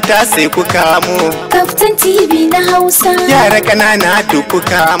 Yan mata sai ku kamo. Kaftan TV na Hausa. Yara ƙanana duk ku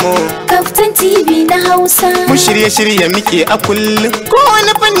kamo. Kaftan TV na Hausa. Mu shirye-shirye muke a kullum.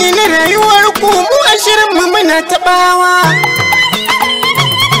 Kowane fanni na rayuwar ku mu a shirin mu muna taɓawa.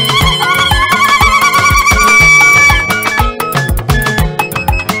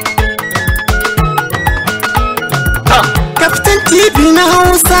 Kaftan TV na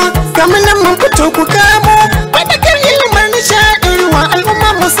Hausa, kamar nan mun fito ku kamo. Fadakar ilimar nishadarwa al'umma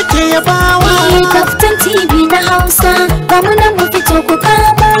mu suke yabawa. Kaftan TV na Hausa. Ga mu nan mu fito ku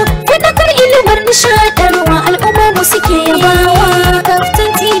kamo. Fadakar ilimar nishadarwa al'umma mu suke yabawa. Kaftan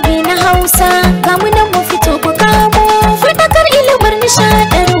TV na Hausa. Ga mu nan mu fito ku kamo. Fadakar ilimar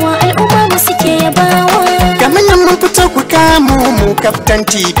nishadarwa al'umma mu suke yabawa. Kamar nan mun fito ku kamo mu Kaftan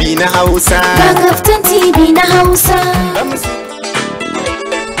TV na Hausa. Ga Kaftan TV na Hausa.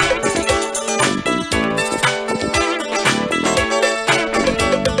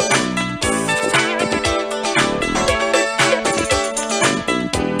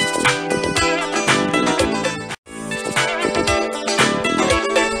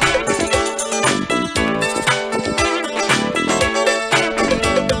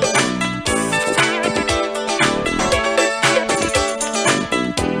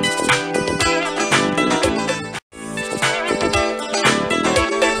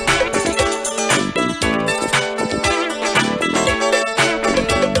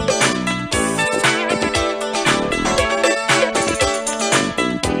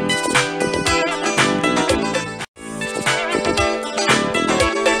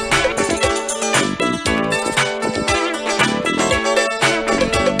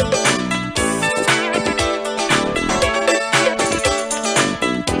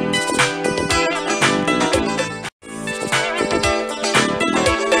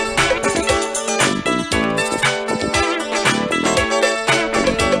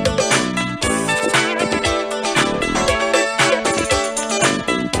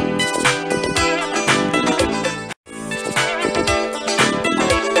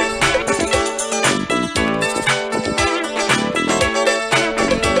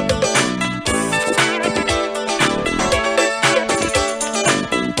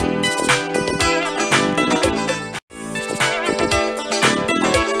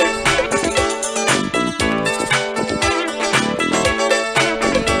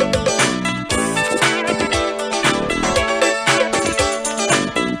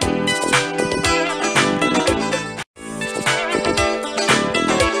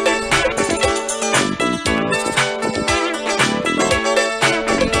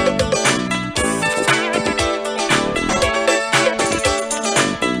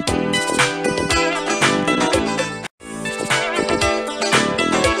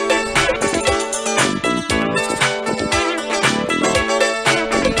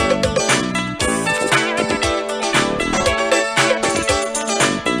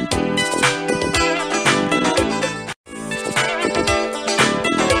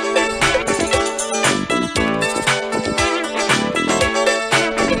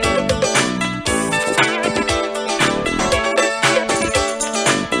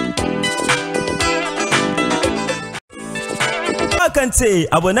 kan ce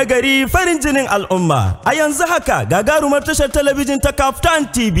abu na gari farin jinin al'umma. A yanzu haka gagarumar tashar talabijin ta Kaftan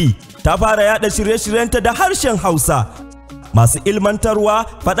TV ta fara yada shirye-shiryenta da harshen Hausa masu ilmantarwa,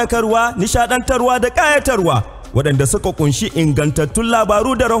 faɗakarwa, nishadantarwa da ƙayatarwa waɗanda suka kunshi ingantattun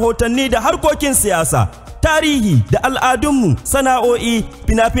labaru da rahotanni da harkokin siyasa, tarihi da al'adunmu, sana'o'i,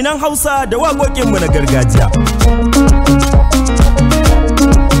 fina-finan Hausa da waƙoƙinmu na gargajiya.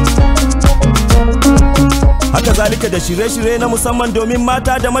 Haka zalika da shirye-shirye na musamman domin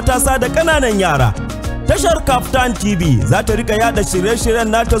mata da matasa da ƙananan yara. Tashar Kaftan TV za ta rika yada shirye-shiryen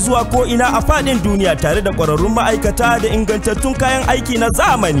nata zuwa ko'ina a faɗin duniya tare da ƙwararrun ma'aikata da ingantattun kayan aiki na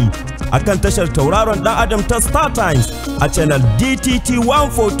zamani. Akan tashar tauraron ɗan Adam ta Star Times a channel DTT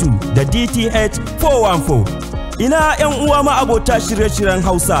 142 da DTH 414. Ina 'yan uwa ma abota shirye-shiryen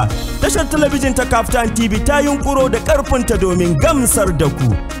Hausa. Tashar talabijin ta Kaftan TV ta yunkuro da ƙarfinta domin gamsar da ku.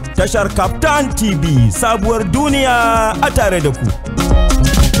 Tashar Kaftan TV, sabuwar duniya a tare da ku.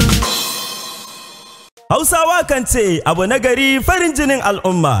 Hausawa kan ce abu na gari farin jinin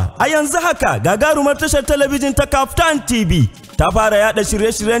al'umma. A yanzu haka gagarumar tashar talabijin ta Kaftan TV ta fara yada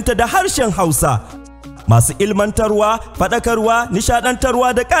shirye-shiryenta da harshen Hausa masu ilmantarwa, faɗakarwa,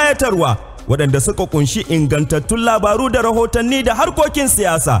 nishadantarwa da ƙayatarwa waɗanda suka kunshi ingantattun labaru da rahotanni da harkokin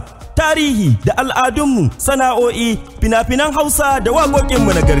siyasa, tarihi da al'adunmu, sana'o'i, fina-finan Hausa da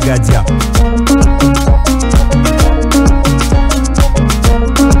waƙoƙinmu na gargajiya.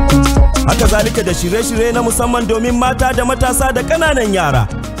 Haka zalika da shirye-shirye na musamman domin mata da matasa da ƙananan yara.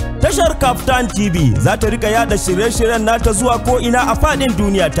 Tashar Kaftan TV za ta rika yada shirye-shiryen nata zuwa ko'ina a faɗin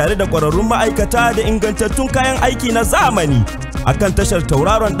duniya tare da ƙwararrun ma'aikata da ingantattun kayan aiki na zamani. Akan tashar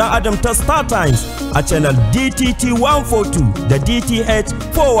tauraron ɗan Adam ta Star Times a channel DTT 142 da DTH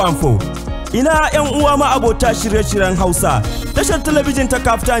 414. Ina 'yan uwa ma abota shirye-shiryen Hausa. Tashar talabijin ta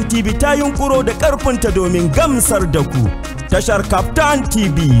Kaftan TV ta yunkuro da ƙarfinta domin gamsar da ku. Tashar Kaftan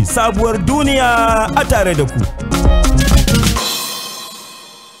TV, sabuwar duniya a tare da ku.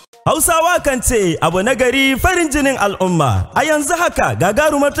 Hausawa kan ce abu na gari farin jinin al'umma. A yanzu haka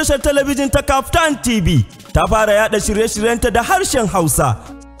gagarumar tashar talabijin ta Kaftan TV ta fara yada shirye-shiryenta da harshen Hausa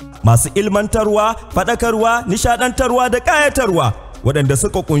masu ilmantarwa, faɗakarwa, nishadantarwa da ƙayatarwa waɗanda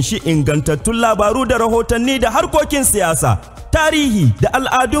suka kunshi ingantattun labaru da rahotanni da harkokin siyasa, tarihi da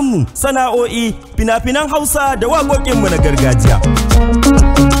al'adunmu, sana'o'i, fina-finan Hausa da waƙoƙinmu na gargajiya.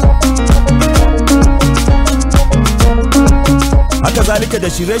 Haka zalika da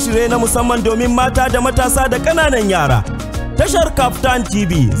shirye-shirye na musamman domin mata da matasa da ƙananan yara. Tashar Kaftan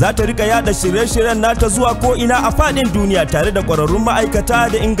TV za ta rika yada shirye-shiryen nata zuwa ko'ina a faɗin duniya tare da ƙwararrun ma'aikata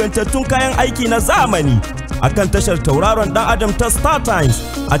da ingantattun kayan aiki na zamani. Akan tashar tauraron ɗan Adam ta Star Times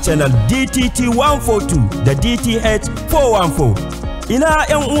a channel DTT 142 da DTH 414. Ina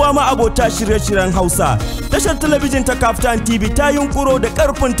 'yan uwa ma abota shirye-shiryen Hausa. Tashar talabijin ta Kaftan TV ta yunkuro da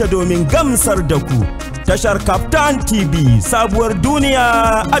ƙarfinta domin gamsar da ku. Tashar Kaftan TV, sabuwar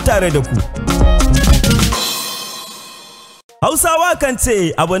duniya a tare da ku. Hausawa kan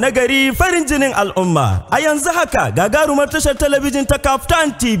ce abu na gari farin jinin al'umma. A yanzu haka gagarumar tashar talabijin ta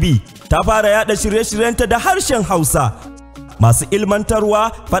Kaftan TV ta fara yada shirye-shiryenta da harshen Hausa masu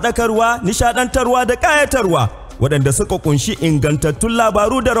ilmantarwa, faɗakarwa, nishadantarwa da ƙayatarwa waɗanda suka kunshi ingantattun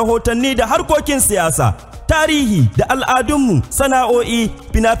labaru da rahotanni da harkokin siyasa, tarihi da al'adunmu, sana'o'i,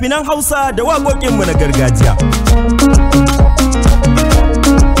 fina-finan Hausa da waƙoƙinmu na gargajiya.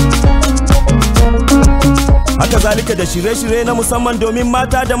 Haka zalika da shirye-shirye na musamman domin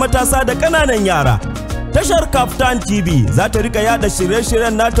mata da matasa da ƙananan yara. Tashar Kaftan TV za ta rika yada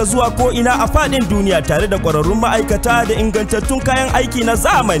shirye-shiryen nata zuwa ko'ina a faɗin duniya tare da ƙwararrun ma'aikata da ingantattun kayan aiki na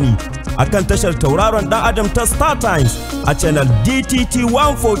zamani. Akan tashar tauraron ɗan Adam ta Star Times a channel DTT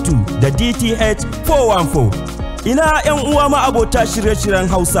 142 da DTH 414. Ina 'yan uwa ma abota shirye-shiryen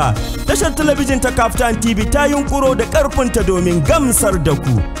Hausa. Tashar talabijin ta Kaftan TV ta yunkuro da ƙarfinta domin gamsar da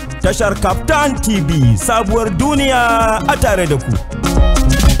ku. Tashar Kaftan TV, sabuwar duniya a tare da ku.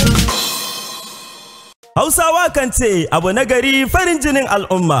 Hausawa kan ce abu na gari farin jinin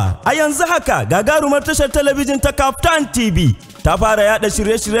al'umma. A yanzu haka gagarumar tashar talabijin ta Kaftan TV ta fara yada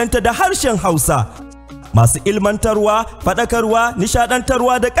shirye-shiryenta da harshen Hausa masu ilmantarwa, faɗakarwa,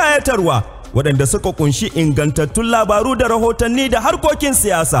 nishadantarwa da ƙayatarwa waɗanda suka kunshi ingantattun labaru da rahotanni da harkokin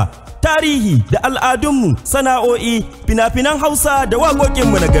siyasa, tarihi da al'adunmu, sana'o'i, fina-finan Hausa da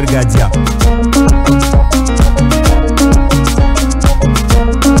waƙoƙinmu na gargajiya.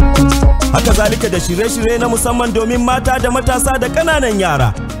 Haka zalika da shirye-shirye na musamman domin mata da matasa da ƙananan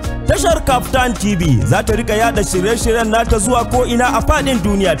yara. Tashar Kaftan TV za ta rika yada shirye-shiryen nata zuwa ko'ina a faɗin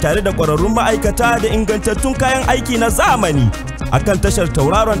duniya tare da ƙwararrun ma'aikata da ingantattun kayan aiki na zamani. Akan tashar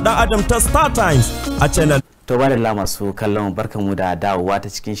tauraron ɗan Adam ta Star Times a channel To ba da masu kallon barkanmu da dawowa ta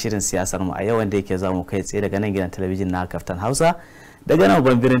cikin shirin siyasar mu a yau wanda yake za mu kai tsaye daga nan gidan talabijin na Kaftan Hausa daga nan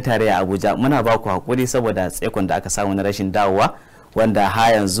babban birnin tarayya Abuja. Muna ba ku hakuri saboda tsaikon da aka samu na rashin dawowa wanda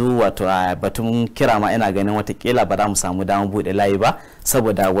ha yanzu wato a batun kira ma ina ganin watakila ba za mu samu damar bude layi ba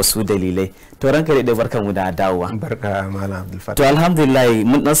saboda wasu dalilai. To ranka da barkanmu da dawowa. Barka Malam Abdul Fattah. To alhamdulillah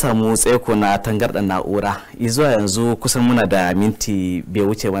mun dan samu tsaiko na tangardan na'ura. Zuwa yanzu kusan muna da minti bai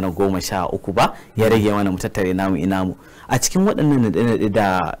wuce mana 13 ba ya rage mana mu tattare namu ina mu. A cikin waɗannan naɗe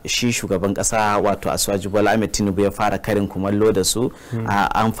da shi shugaban ƙasa wato Asuwaju Bola Ahmed Tinubu ya fara karin kumallo da su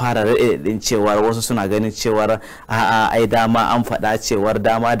an fara raɗin cewar wasu suna ganin cewar ai dama an faɗa cewar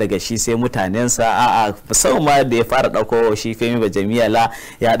dama daga shi sai mutanensa musamman da ya fara ɗauko shi Femi Bajamiyala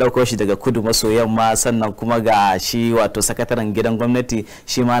ya ɗauko shi daga kudu maso yamma sannan kuma ga shi wato sakataren gidan gwamnati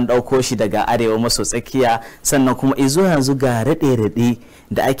shi ma an ɗauko shi daga arewa maso tsakiya sannan kuma izo yanzu ga raɗe-raɗe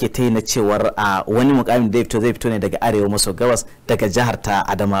da ake ta yi na cewar wani mukamin da zai fito ne daga arewa maso gabas daga jihar ta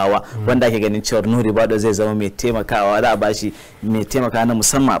Adamawa wanda ake ganin cewar Nuhu Ribo zai zama mai taimakawa za a bashi mai taimaka na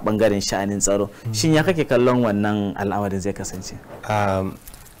musamman a bangaren sha'anin tsaro. Shin ya kake kallon wannan al'amarin zai kasance?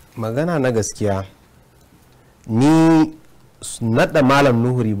 Magana na gaskiya ni naɗa Malam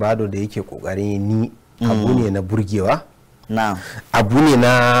Nuhu Ribo da yake kokarin ni abu ne na burgewa, abu ne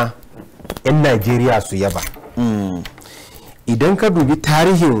na 'yan Najeriya su yaba. Idan ka dubi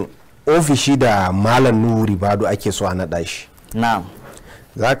tarihin ofishi da Malam Nuhu Ribo ake so a naɗa shi,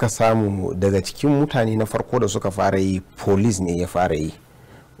 za ka samu daga cikin mutane na farko da suka fara yi police ne ya fara yi,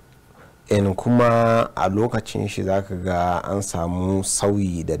 kuma a lokacin shi za ka ga an samu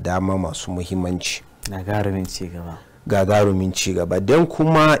sauyi da dama masu muhimmanci, gagarumin cigaba. don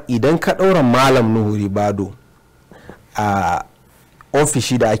kuma idan ka ɗaura Malam Nuhu Ribo a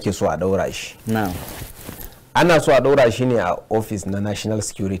ofishi da ake so a ɗaura shi, ana so a ɗaura shi ne a office na National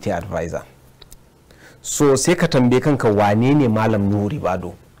Security Advisor. So sai ka tambaye kanka wane ne Malam Nuhu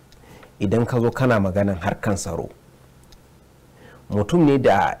Ribo idan ka zo kana maganan harkan tsaro. Mutum ne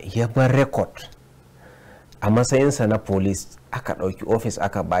da ya bar record a matsayinsa na police, aka ɗauki office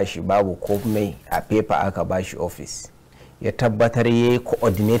aka bashi, babu komai a paper aka bashi office, ya tabbatar ya yi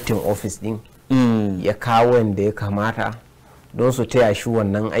coordinating office din, ya kawo wanda ya kamata don su taya shi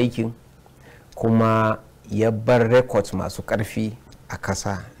wannan aikin, kuma ya bar records masu karfi a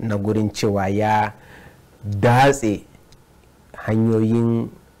kasa na gurin cewa ya datse hanyoyin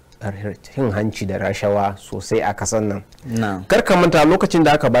cin hanci da rashawa sosai a kasan nan. Karka manta lokacin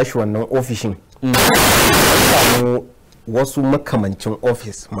da aka bashi wannan ofishin samu wasu makamancin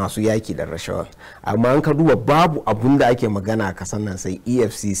ofis masu yaki da rashawa, amma an ka duba babu abun da ake magana a kasan nan sai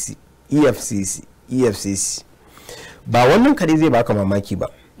EFCC. Ba wannan kadai zai baka mamaki ba.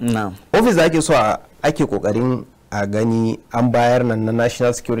 Ofis da ake so ake kokarin a gani an bayar nan na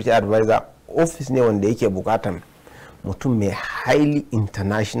National Security Advisor, office ne wanda yake bukatan mutum mai highly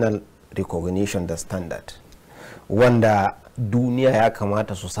international recognition da standard, wanda duniya ya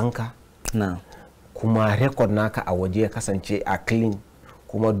kamata su sanka, kuma record naka a waje ya kasance a clean,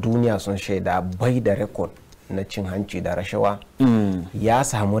 kuma duniya sun shaida bai da record na cin hanci da rashawa. Ya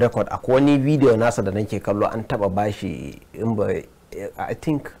samu record. Akwai wani video nasa da nake kallo an taba bashi I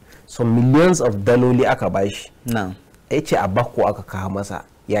think some millions of daloli aka bashi, ya ce a bako aka kawo masa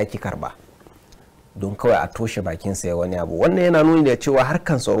ya ki karba don kawai a toshe bakinsa ya wani abu. Wannan yana nuni da cewa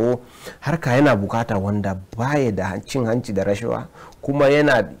harkan tsaro harka yana bukata wanda baya da cin hanci da rashawa, kuma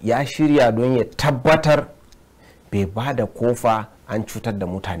ya shirya don ya tabbatar bai ba da kofa an cutar da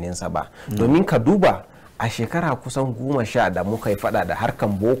mutanensa ba. Domin ka duba a shekara kusan 10 da muka yi fada da harkan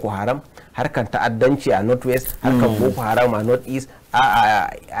Boko Haram, harkan ta'addanci a Northwest, harkan Boko Haram a Northeast, a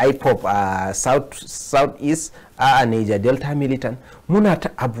IPOP a Southeast, a Niger Delta Militant, muna ta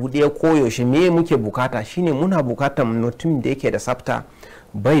abu ɗaya koyaushe. Me muke bukata shine muna bukatar mutum da yake da tsafta,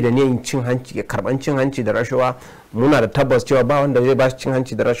 bai da niyan cin hanci, karban cin hanci da rashawa. Muna da tabbas cewa ba wanda zai ba shi cin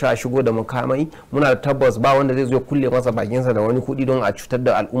hanci da rashawa a shigo da mukamai. Muna da tabbas ba wanda zai zo kulle masa bakinsa da wani kuɗi don a cutar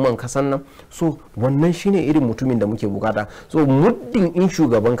da al'umman kasan nan. So wannan shine irin mutumin da muke bukata. So muddin in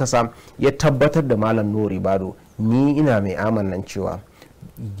shugaban kasa ya tabbatar da Malam Nuhu Ribo, ni ina mai amannan cewa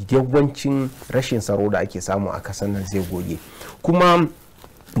yawancin rashin tsaro da ake samu a kasan nan zai goge. Kuma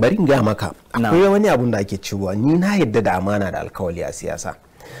bari in gaya maka, akwai wani abun da ake cewa ni na yadda da amana da alkawali a siyasa.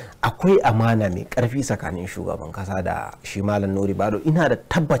 Akwai amana mai karfi tsakanin shugaban kasa da shi Malam Nuhu Ribo. Ina da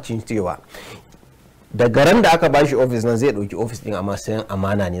tabbacin cewa daga ran da aka bashi office nan zai dauki office din amma sayan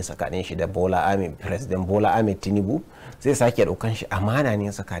amana ne tsakanin shi da President Bola Ahmed Tinubu, zai sake daukan shi amana ne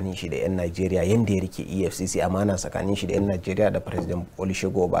tsakanin shi da yan Najeriya yanda ya rike EFCC amana tsakanin shi da yan Najeriya da President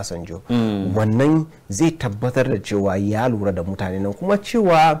Olusegun Obasanjo. Wannan zai tabbatar da cewa ya lura da mutane nan, kuma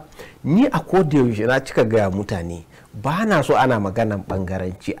cewa ni a kodayaushe na cika gaya mutane ba na so ana maganan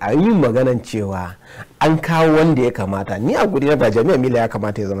bangaranci, a yi maganan cewa an kawo wanda ya kamata. Ni a guri na ba Jami'a Mila ya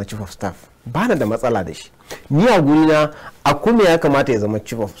kamata ya zama chief of staff, ba na da matsala da shi. Ni a guri na Akume ya kamata ya zama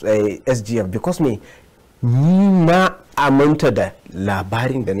chief of SGF, because me ni na aminta da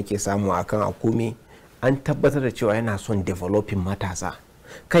labarin da nake samu akan Akume, an tabbatar da cewa yana son developing matasa.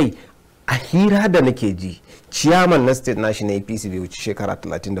 Kai a hira da nake ji ciyaman na state national APC bai wuce shekara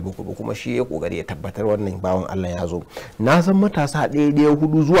 37 ba, kuma shi ya kokari ya tabbatar wannan bawan Allah ya zo. Na san matasa 1,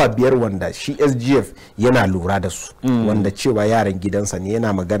 4 zuwa 5 wanda shi SGF yana lura da su, wanda cewa yaran gidansa ne,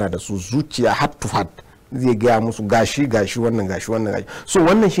 yana magana da su zuciya heart to heart, zai gaya musu gashi wannan gashi. So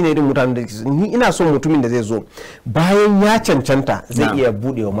wannan shine irin mutanen da ni ina son mutumin da zai zo bayan ya cancanta zai iya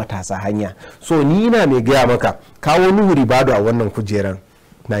bude wa matasa hanya. So ni ina mai gaya maka kawo Nuhu Ribo a wannan kujeran,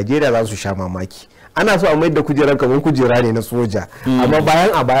 Najeriya za su sha mamaki. Ana so a mai da kujerar kamar kujera ne na soja, amma bayan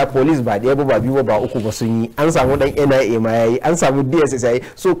a baya police ba ɗaya ba biyu ba uku ba sun yi, an samu dan NIA ma yayi, an samu DSS yayi.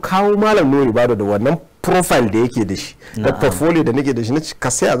 So kawo Malam Nuhu Ribo da wannan profile da yake da shi da portfolio da nake da shi, na ka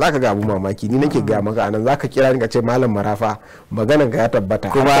saya zaka ga abu mamaki. Ni nake ga maka anan zaka kira ni ka ce Malam Marafa maganan ka ya tabbata,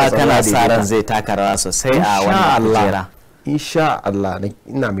 kuma kana sa ran zai taka rawa sosai a wannan kujera. Insha Allah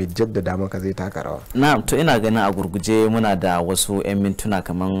ina mai jaddada maka zai taka rawa. Na'am, to ina ganin a gurguje muna da wasu 'yan mintuna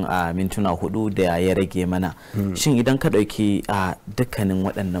kaman a mintuna 4 da ya rage mana. Shin idan ka dauki a dukkanin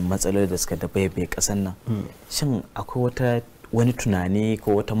waɗannan matsaloli da suka dabaibaye ƙasar nan, shin akwai wani tunani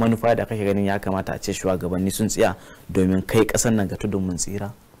ko wata manufa da kake ganin ya kamata a ce shugabanni sun tsaya domin kai ƙasar nan ga tudun mun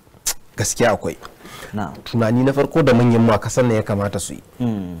tsira? Gaskiya akwai. Tunani na farko da manyan ma ƙasar nan ya kamata su yi,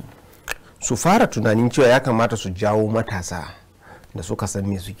 su fara tunanin cewa ya kamata su jawo matasa da suka san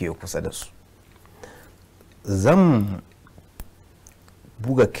me suke kusa da su. Zan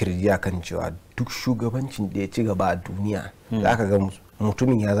buga kirji kan cewa duk shugabancin da ya ci gaba a duniya za ka ga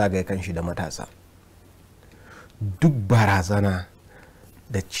mutumin ya zagaye kanshi da matasa. Duk barazana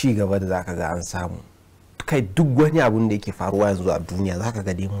da ci gaba da za ka ga an samu, kai duk wani abun da yake faruwa yanzu a duniya za ka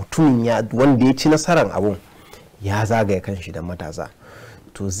ga dai mutumin wanda ya ci nasarar abun ya zagaye kanshi da matasa.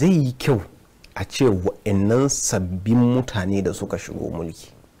 To zai yi kyau a ce wa'annan sabbin mutane da suka shigo mulki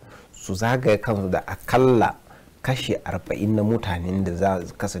su zagaye kansu da akalla kashi 40 na mutanen da za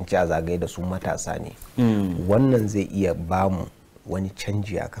su kasance a zagaye da su matasa ne. Wannan zai iya bamu wani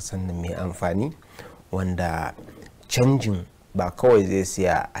canji a kasan nan mai amfani, wanda canjin ba kawai zai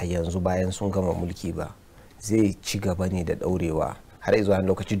siya a yanzu bayan sun gama mulki ba, zai ci gaba ne da daurewa har zuwa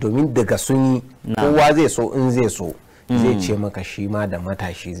lokaci, domin daga sun yi kowa zai so in zai so zai ce maka shi ma da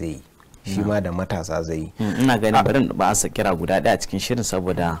matashi zai yi, shi ma da matasa zai yi. Ina ganin barin ba a kira guda ɗaya cikin shirin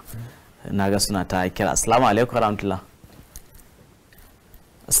saboda na ga suna ta kira. Assalamu alaikum warahmatullah.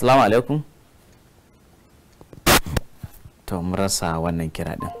 Assalamu alaikum. To mun rasa wannan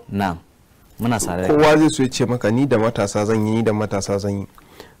kira din. Na'am, muna sare. Kowa zai so ya ce maka ni da matasa zan yi, ni da matasa zan yi,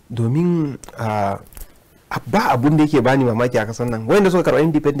 domin ba abun da yake bani mamaki a kasan nan, wanda suka karɓi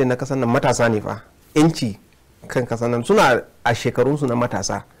independent na kasan nan matasa ne fa. Yanci kan kasan nan suna a shekarunsu na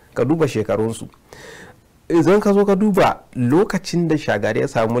matasa, ka duba shekarunsu. Idan ka zo ka duba lokacin da Shagari ya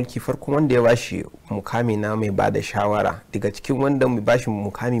samu mulki, farkon wanda ya bashi mukami na mai bada shawara daga cikin wanda mai bashi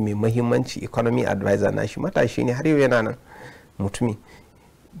mukami mai mahimmanci economy advisor na shi matashi ne, har yau yana nan, mutumi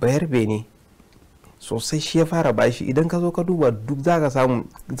bayarbe ne sosai, shi ya fara bashi. Idan ka zo ka duba duk za ka samu,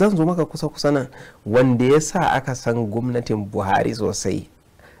 zan zo maka kusa nan, wanda ya sa aka san gwamnatin Buhari sosai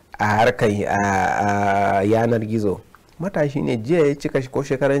a harkar yanar gizo, matashi ne, jiya ya cika ko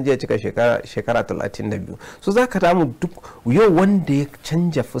shekaran jiya cika shekara 32. So za ka damu duk yau wanda ya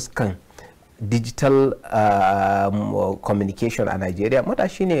canja fuskan digital communication a Nigeria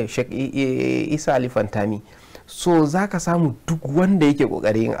matashi ne, Isa Ali Fantami. So za ka samu duk wanda yake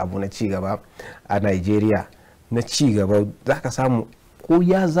kokarin yin abu na cigaba a Nigeria na cigaba, za ka samu ko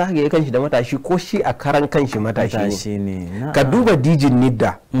ya zagaye kanshi da matashi ko shi a karan kanshi matashi ne. Ka duba dijin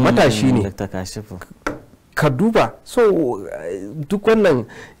Nidda matashi ne, ka duba. So duk wannan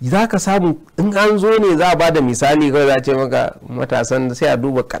za ka samu in an zo ne za a ba da misali, kawai za ce maka matasan, sai a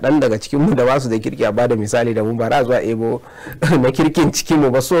duba kaɗan daga cikinmu da basu da kirki a ba da misali da mu, ba za zuwa ebo na kirkin cikinmu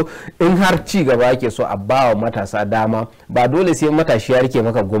ba. So in har ci gaba ake so a ba wa matasa dama, ba dole sai matashi ya rike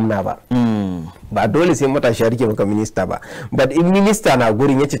maka gwamna ba, ba dole sai matashi ya rike maka minista ba, but in minista na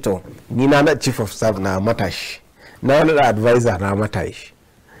gurin ya ce to ni na chief of staff na matashi, na wani advisor na matashi,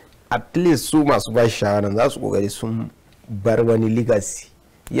 at least su masu ba shawaran za su kokari sun bar wani legacy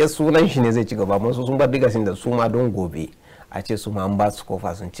ya sunan shi ne zai ci gaba masu sun bar legacy da su ma don gobe a ce su ma an ba su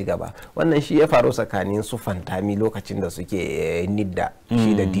kofa sun ci gaba. Wannan shi ya faru tsakanin su Fantami lokacin da suke Nidda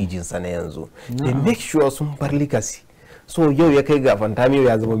shi da dijinsa na yanzu. They make sure sun bar legacy. So yau ya kai ga Fantami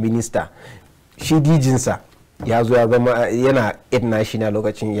ya zama minista, shi dijinsa ya zo ya zama yana national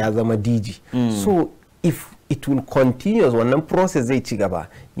lokacin ya zama diji. So if it will continue wannan process zai ci gaba,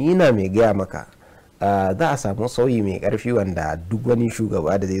 ni na mai gaya maka za a samu sauyi mai karfi wanda duk wani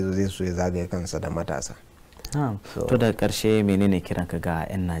shugaba da zai so ya zagaye kansa da matasa. To da karshe menene kiranka ga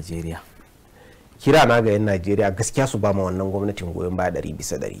 'yan Najeriya? Kira na ga 'yan Najeriya gaskiya su ba ma wannan gwamnatin goyon baya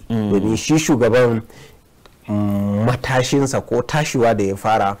 100%. Domin shi shugaban matashinsa ko tashiwa da ya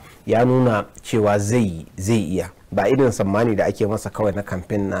fara ya nuna cewa zai iya, ba irin sammani da ake masa kawai na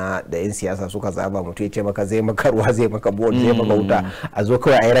kamfen na da 'yan siyasa suka zaba mutu ya ce maka zai maka ruwa zai maka board zai maka wuta a zo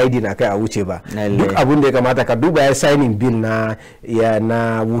kawai a yi riding a kai a wuce ba. Duk abun da ya kamata ka duba ya signing bill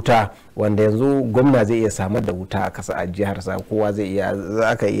na wuta wanda yanzu gwamna zai iya samar da wuta a kasa a jihar sa, kowa zai iya,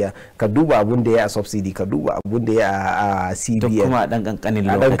 za ka iya ka duba abun da ya a subsidy, ka duba abun da ya a CBN kuma a dan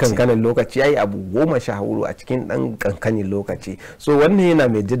kankanin lokaci yayi abu 14 a cikin dan kankanin lokaci. So wannan yana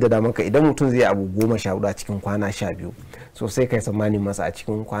mai jaddada maka idan mutum zai abu 14 a cikin kwana 12, so sai kai tsammani masa a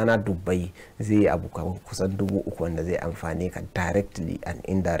cikin kwana dubbai zai abu kusan 3,000 wanda zai amfane ka directly and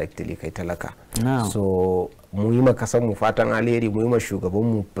indirectly kai talaka. So mu yi ma kasan mu fatan alheri, mu yi ma shugaban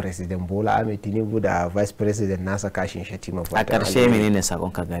mu President Bola Ahmed Tinubu da Vice President nasa Kashin Shatima fatan alheri. A ƙarshe menene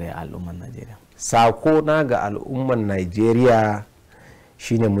sakon ka gare al'umman Najeriya? Sako na ga al'umman Najeriya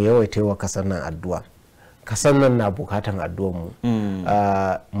shine mu yawaita wa kasan nan addu'a. Kasan nan na bukatan addu'ar mu.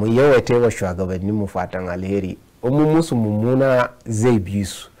 Mu yawaita wa shugabannin mu fatan alheri. Mun musu mummuna zai bi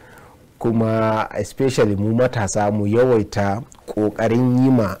su. Kuma especially mu matasa mu yawaita kokarin yi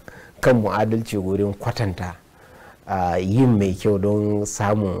ma kan mu adalci wurin kwatanta yin mai kyau don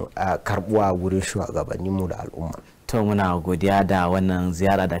samun karbuwa wurin shugabanninmu da al'umma. To muna godiya da wannan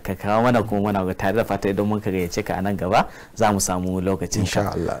ziyara da ka kawo mana, kuma muna tare da fata idan muka gayyace ka a nan gaba za mu samu lokacin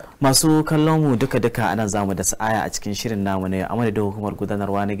insha Allah. Masu kallon mu duka anan zamu da sa'aya a cikin shirin namu ne a madadin hukumar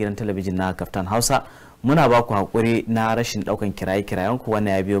gudanarwa na gidan talabijin na Kaftan Hausa. Muna ba ku hakuri na rashin daukan kirayen ku,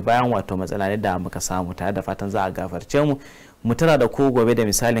 wannan ya biyo bayan wato matsala ne da muka samu, tare da fatan za a gafarce mu. Mu tara da ku gobe da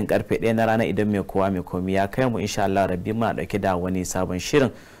misalin karfe 1 na rana idan mai kowa mai komi ya kai mu insha Allah rabbi, muna dauke da wani sabon shirin.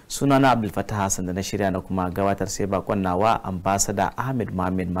 Sunana Abdul Fattah Hassan da na shirya na kuma gabatar, sai bakon nawa ambassador Ahmed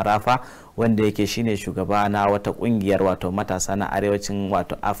Mohammed Marafa wanda yake shine shugaba na wata kungiyar wato matasa na arewacin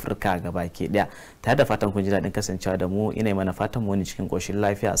wato Afirka gabaki daya. Tare da fatan kun ji dadin kasancewa da mu, ina mana fatan mu ne cikin koshin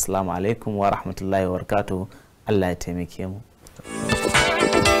lafiya. Assalamu alaikum wa rahmatullahi wa barakatuh. Allah ya taimake mu.